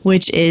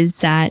 which is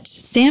that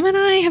Sam and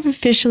I have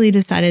officially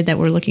decided that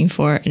we're looking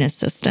for an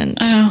assistant.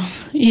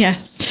 Oh,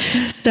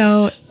 yes.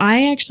 So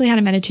I actually had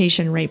a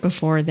meditation right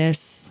before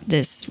this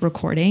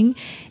recording,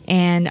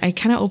 and I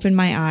kind of opened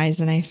my eyes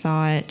and I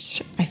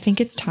thought, I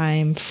think it's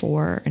time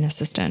for an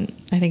assistant.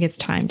 I think it's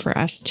time for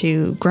us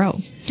to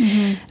grow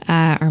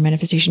our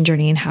manifestation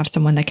journey and have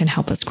someone that can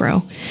help us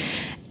grow.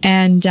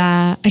 And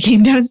I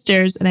came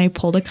downstairs and I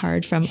pulled a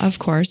card from, of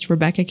course,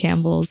 Rebecca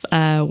Campbell's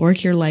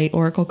Work Your Light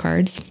Oracle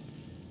cards.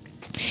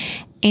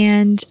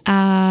 And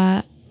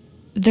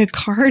the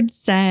card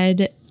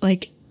said,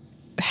 like,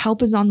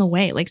 help is on the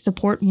way. Like,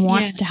 support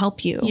wants to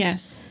help you.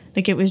 Yes.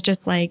 Like, it was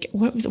just like,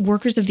 what was it?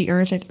 Workers of the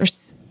Earth, or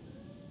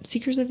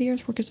Seekers of the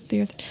Earth, Workers of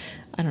the Earth.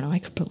 I don't know. I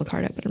could pull the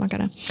card up, but I'm not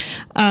gonna.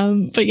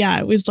 But yeah,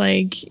 it was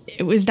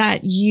that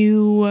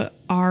you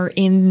are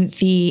in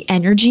the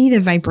energy,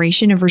 the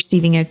vibration of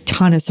receiving a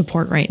ton of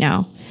support right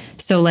now.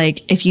 So,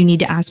 like, if you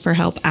need to ask for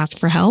help, ask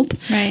for help.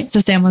 Right. So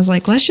Sam was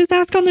like, let's just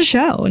ask on the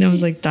show. And I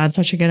was like, that's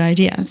such a good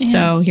idea. Yeah.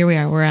 So here we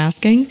are, we're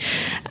asking.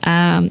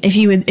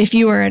 If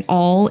you are at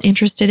all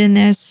interested in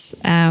this,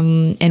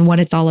 and what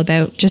it's all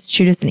about, just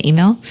shoot us an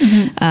email,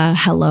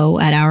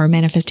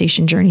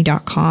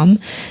 hello@ourmanifestationjourney.com.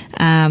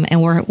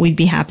 And we'd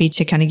be happy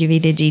to kind of give you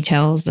the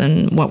details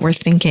and what we're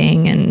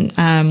thinking. And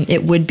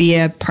it would be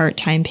a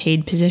part-time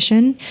paid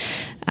position.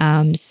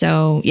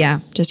 So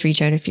yeah, just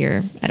reach out if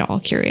you're at all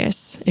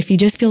curious. If you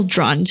just feel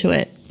drawn to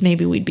it,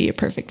 maybe we'd be a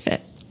perfect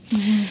fit. Do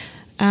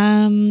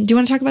you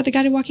want to talk about the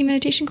guided walking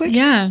meditation quick?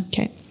 Yeah.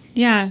 Okay.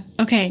 Yeah.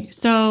 Okay.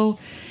 So,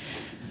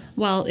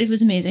 well, it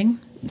was amazing.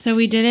 So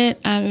we did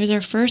it. It was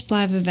our first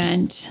live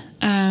event.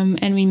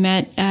 And we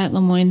met at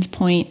Lemoyne's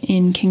Point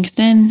in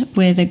Kingston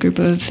with a group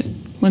of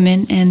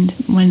women and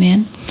one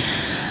man.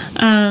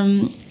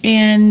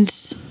 And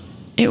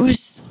it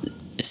was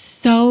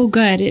so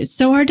good. It's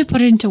so hard to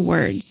put into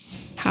words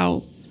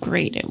how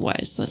great it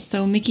was.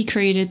 So Mickey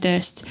created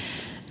this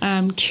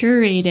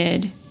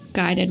curated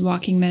guided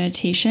walking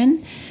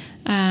meditation,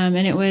 and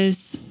it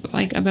was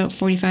like about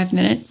 45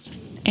 minutes,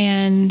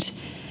 and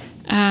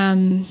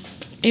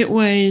it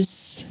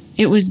was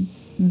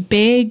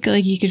big.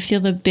 Like, you could feel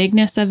the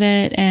bigness of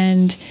it,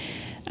 and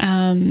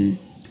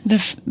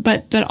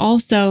but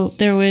also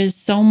there was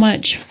so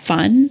much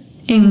fun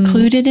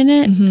included in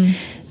it.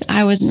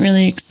 I wasn't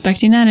really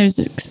expecting that. I was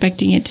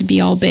expecting it to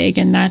be all big,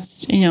 and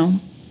that's,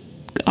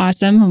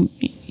 awesome. I'm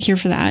here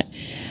for that.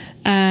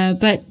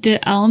 But the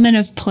element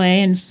of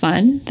play and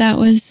fun that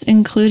was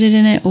included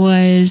in it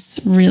was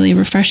really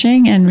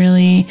refreshing and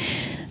really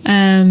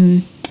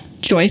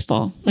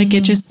joyful. Like,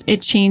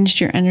 it changed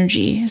your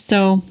energy.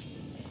 So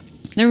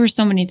there were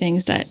so many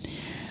things that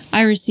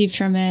I received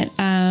from it.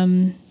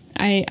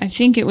 I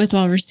think it was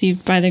well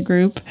received by the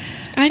group.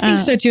 I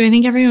think so too. I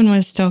think everyone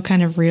was still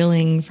kind of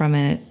reeling from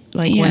it,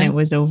 like when it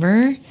was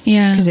over.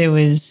 Yeah. Because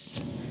it's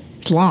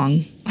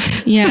long.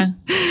 Yeah.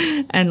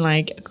 And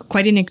like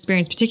quite an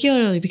experience,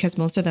 particularly because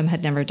most of them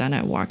had never done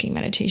a walking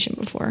meditation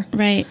before.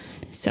 Right.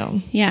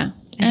 So yeah.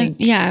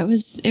 It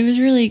was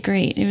really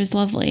great. It was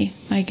lovely.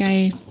 Like,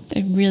 I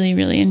really,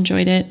 really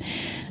enjoyed it.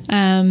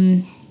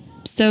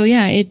 So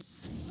yeah, I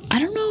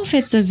don't know if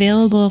it's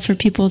available for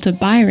people to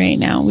buy right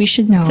now. We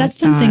should set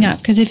something up,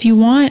 because if you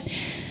want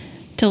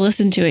to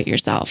listen to it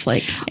yourself,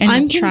 like, and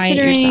I'm try it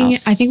considering,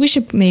 yourself. I think we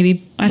should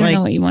maybe, I don't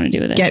know what you want to do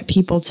with it. Get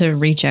people to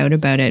reach out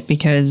about it,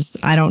 because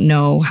I don't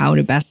know how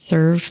to best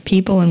serve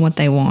people and what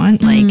they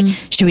want. Like,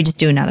 should we just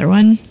do another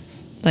one?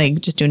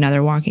 Like, just do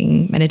another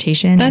walking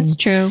meditation? That's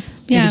true.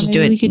 Yeah,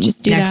 we could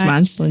just do next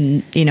month,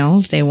 and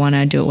if they want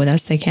to do it with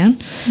us, they can.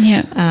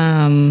 Yeah.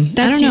 I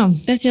don't know.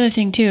 That's the other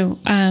thing too.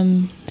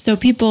 So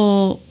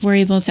people were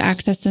able to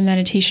access the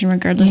meditation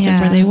regardless of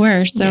where they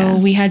were. So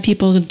we had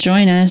people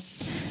join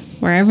us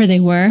wherever they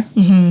were,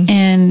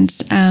 and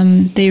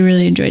they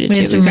really enjoyed it too. We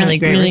had some really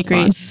great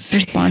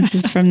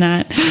responses from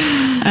that.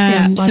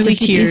 So we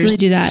could easily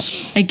do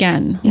that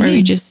again, where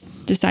we just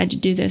decide to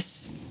do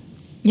this.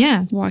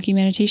 Yeah. Walking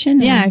meditation.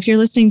 Yeah. If you're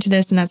listening to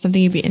this and that's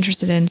something you'd be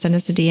interested in, send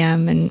us a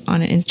DM and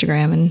on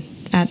Instagram and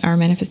at Our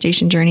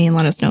Manifestation Journey, and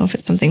let us know if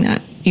it's something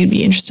that you'd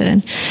be interested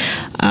in.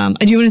 I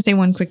do want to say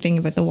one quick thing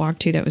about the walk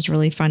too that was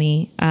really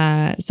funny.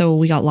 So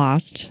we got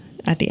lost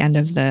at the end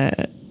of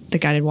the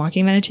guided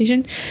walking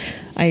meditation.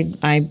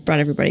 I brought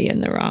everybody in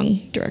the wrong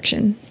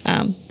direction,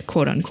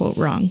 quote unquote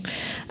wrong.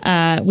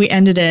 We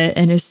ended it,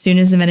 and as soon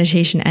as the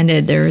meditation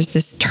ended, there was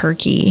this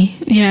turkey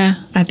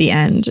at the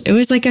end. It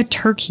was like a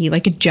turkey,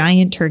 like a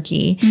giant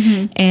turkey,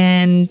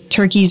 and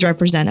turkeys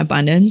represent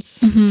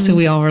abundance. So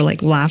we all were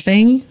like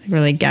laughing. We're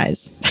like,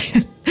 guys,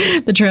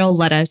 the trail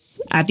led us,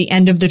 at the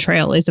end of the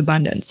trail is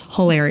abundance.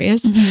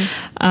 Hilarious.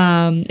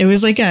 It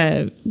was like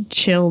a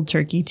chilled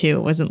turkey too.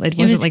 It wasn't like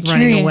curious.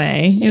 running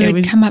away. It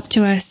would come up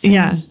to us.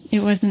 Yeah.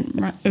 It wasn't.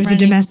 It was a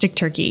domestic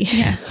turkey.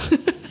 Yeah.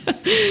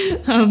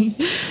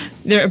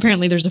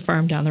 Apparently there's a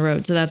farm down the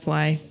road, so that's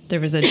why there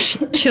was a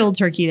chilled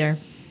turkey there.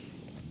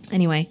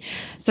 Anyway,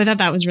 so I thought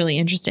that was really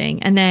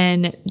interesting. And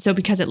then, so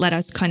because it let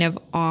us kind of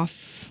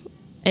off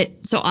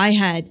it, so I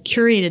had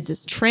curated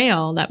this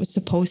trail that was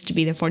supposed to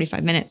be the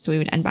 45 minutes, so we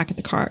would end back at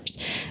the cars.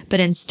 But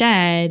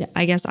instead,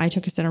 I guess I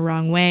took us in a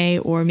wrong way,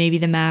 or maybe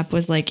the map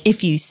was like,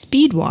 if you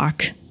speed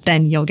walk,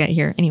 then you'll get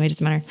here. Anyway, it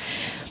doesn't matter.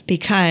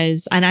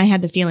 Because, and I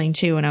had the feeling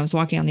too, when I was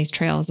walking on these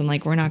trails, I'm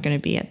like, we're not going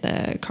to be at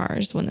the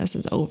cars when this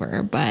is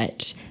over.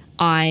 But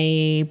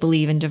I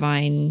believe in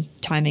divine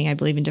timing. I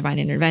believe in divine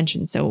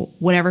intervention. So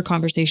whatever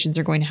conversations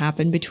are going to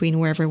happen between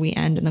wherever we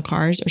end and the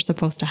cars are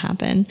supposed to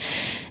happen.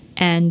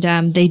 And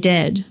they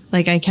did.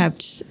 Like I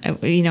kept,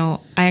 we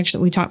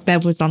talked,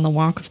 Bev was on the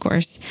walk, of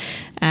course.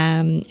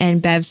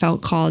 And Bev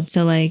felt called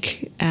to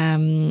like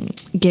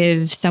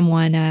give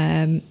someone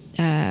a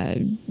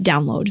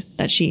download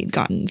that she had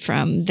gotten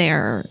from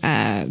their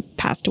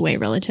passed away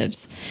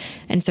relatives.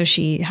 And so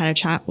she had a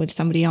chat with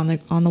somebody on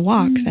the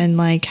walk and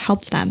like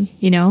helped them,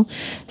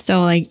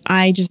 So like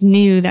I just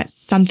knew that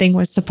something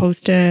was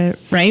supposed to,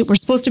 right? We're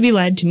supposed to be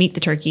led to meet the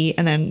turkey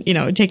and then,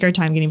 take our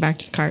time getting back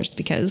to the cars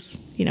because,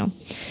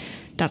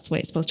 that's the way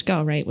it's supposed to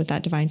go, right? With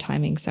that divine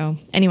timing. So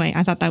anyway,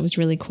 I thought that was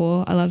really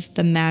cool. I love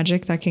the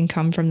magic that can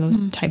come from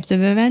those types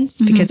of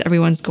events because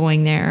everyone's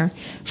going there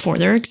for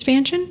their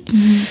expansion.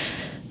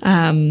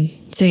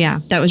 So yeah,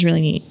 that was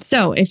really neat.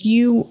 So if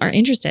you are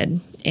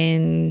interested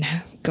in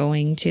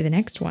going to the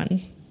next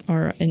one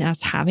or in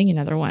us having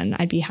another one,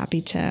 I'd be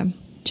happy to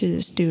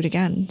just do it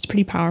again. It's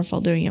pretty powerful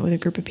doing it with a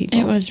group of people.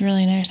 It was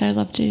really nice. I'd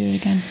love to do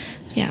it again.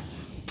 Yeah.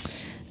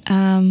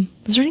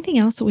 Was there anything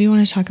else that we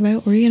want to talk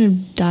about? Were you going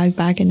to dive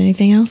back into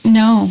anything else?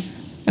 No.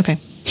 Okay. I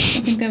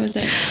think that was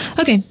it.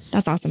 Okay.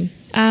 That's awesome.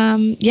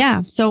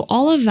 Yeah. So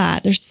all of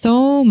that, there's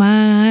so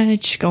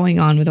much going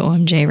on with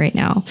OMJ right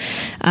now.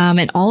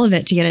 And all of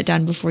it to get it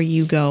done before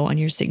you go on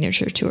your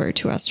signature tour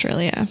to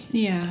Australia.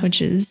 Yeah.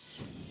 Which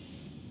is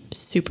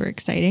super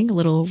exciting, a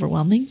little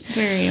overwhelming.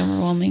 Very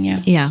overwhelming.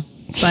 Yeah. Yeah.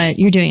 But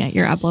you're doing it.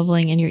 You're up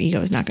leveling and your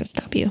ego is not going to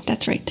stop you.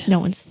 That's right. No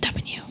one's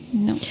stopping you.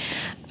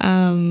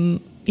 No.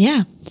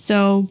 Yeah.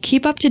 So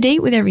keep up to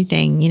date with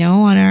everything,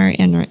 on our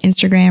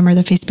Instagram or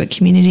the Facebook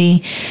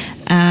community.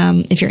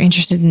 If you're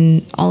interested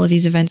in all of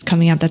these events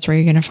coming up, that's where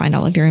you're going to find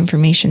all of your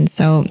information.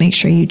 So make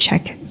sure you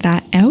check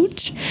that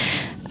out.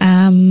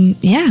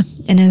 Yeah.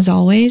 And as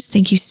always,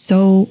 thank you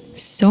so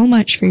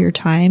much for your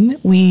time.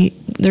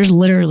 There's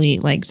literally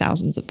like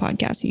thousands of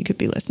podcasts you could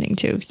be listening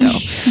to. So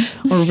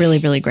we're really,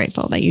 really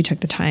grateful that you took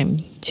the time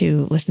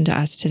to listen to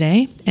us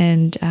today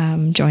and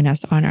join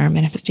us on our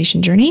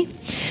manifestation journey.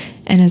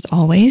 And as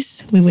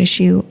always, we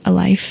wish you a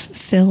life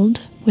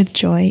filled with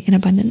joy and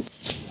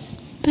abundance.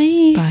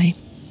 Bye. Bye.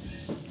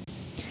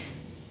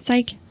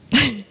 Psych.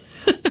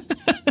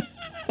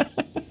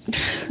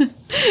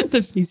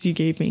 The face you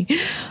gave me.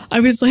 I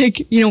was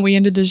like, we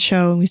ended the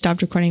show and we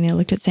stopped recording and I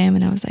looked at Sam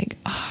and I was like,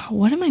 oh,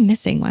 what am I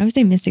missing? Why was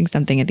I missing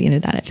something at the end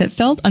of that? If it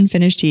felt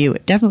unfinished to you,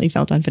 it definitely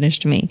felt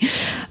unfinished to me.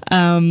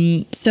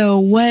 So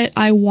what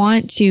I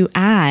want to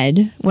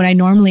add, what I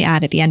normally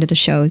add at the end of the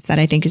shows that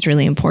I think is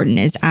really important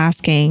is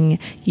asking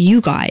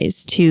you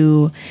guys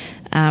to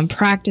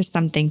practice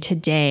something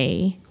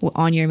today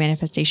on your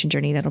manifestation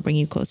journey that'll bring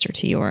you closer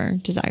to your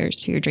desires,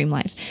 to your dream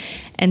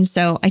life. And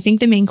so I think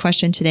the main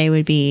question today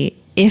would be,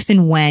 if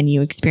and when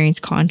you experience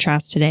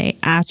contrast today,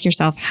 ask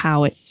yourself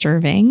how it's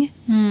serving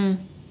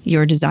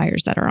your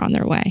desires that are on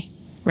their way,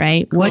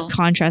 right? Cool. What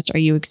contrast are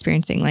you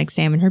experiencing? Like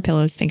Sam and her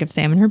pillows. Think of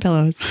Sam and her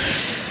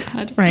pillows,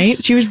 God. Right?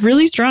 She was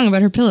really strong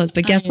about her pillows,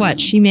 but guess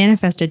what? She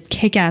manifested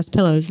kick-ass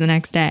pillows the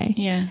next day.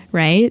 Yeah.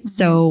 Right? Mm-hmm.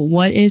 So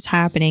what is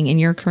happening in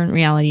your current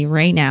reality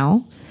right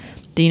now?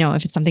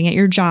 If it's something at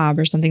your job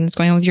or something that's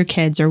going on with your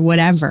kids or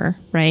whatever,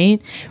 right?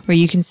 Where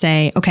you can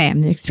say, okay,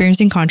 I'm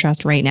experiencing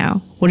contrast right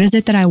now. What is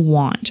it that I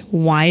want?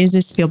 Why does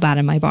this feel bad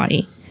in my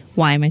body?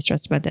 Why am I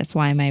stressed about this?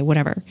 Why am I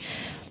whatever?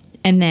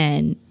 And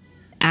then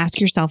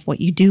ask yourself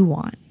what you do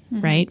want,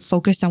 right?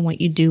 Focus on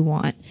what you do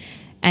want.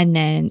 And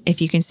then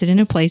if you can sit in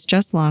a place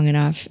just long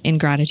enough in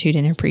gratitude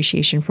and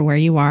appreciation for where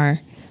you are,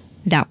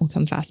 that will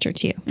come faster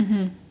to you.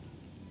 Mm-hmm.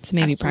 So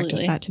maybe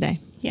practice that today.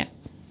 Yeah.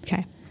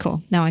 Okay.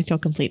 Cool. Now I feel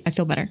complete. I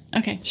feel better.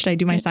 Okay. Should I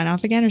do my sign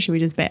off again or should we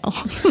just bail?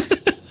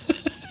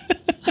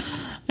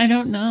 I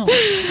don't know.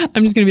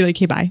 I'm just going to be like,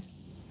 hey, bye.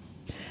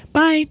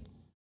 Bye.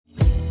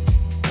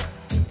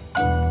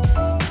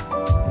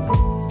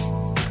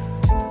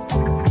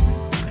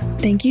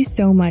 Thank you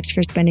so much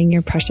for spending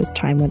your precious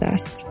time with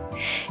us.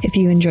 If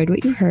you enjoyed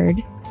what you heard,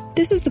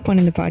 this is the point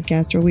in the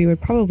podcast where we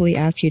would probably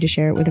ask you to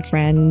share it with a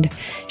friend,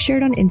 share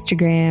it on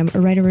Instagram,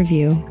 or write a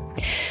review.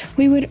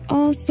 We would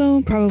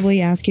also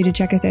probably ask you to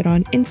check us out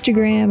on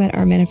Instagram at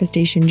Our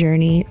Manifestation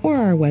Journey or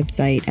our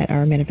website at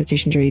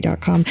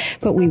ourmanifestationjourney.com,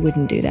 but we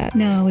wouldn't do that.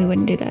 No, we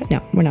wouldn't do that. No,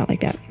 we're not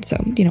like that. So,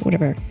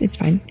 whatever. It's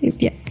fine.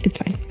 It's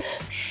fine.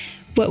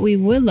 What we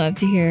would love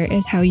to hear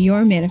is how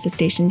your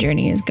manifestation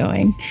journey is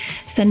going.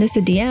 Send us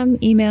a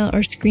DM, email,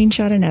 or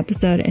screenshot an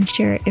episode and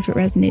share it if it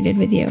resonated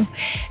with you.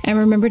 And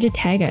remember to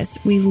tag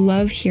us. We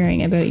love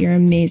hearing about your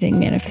amazing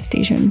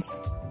manifestations.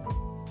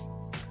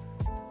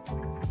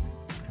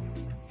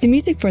 The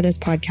music for this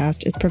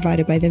podcast is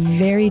provided by the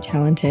very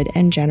talented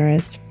and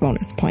generous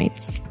Bonus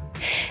Points.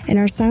 And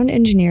our sound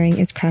engineering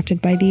is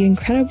crafted by the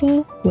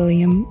incredible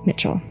William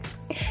Mitchell.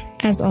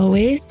 As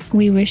always,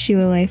 we wish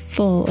you a life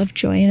full of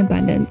joy and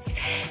abundance,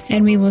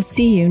 and we will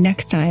see you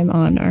next time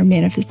on our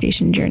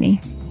manifestation journey.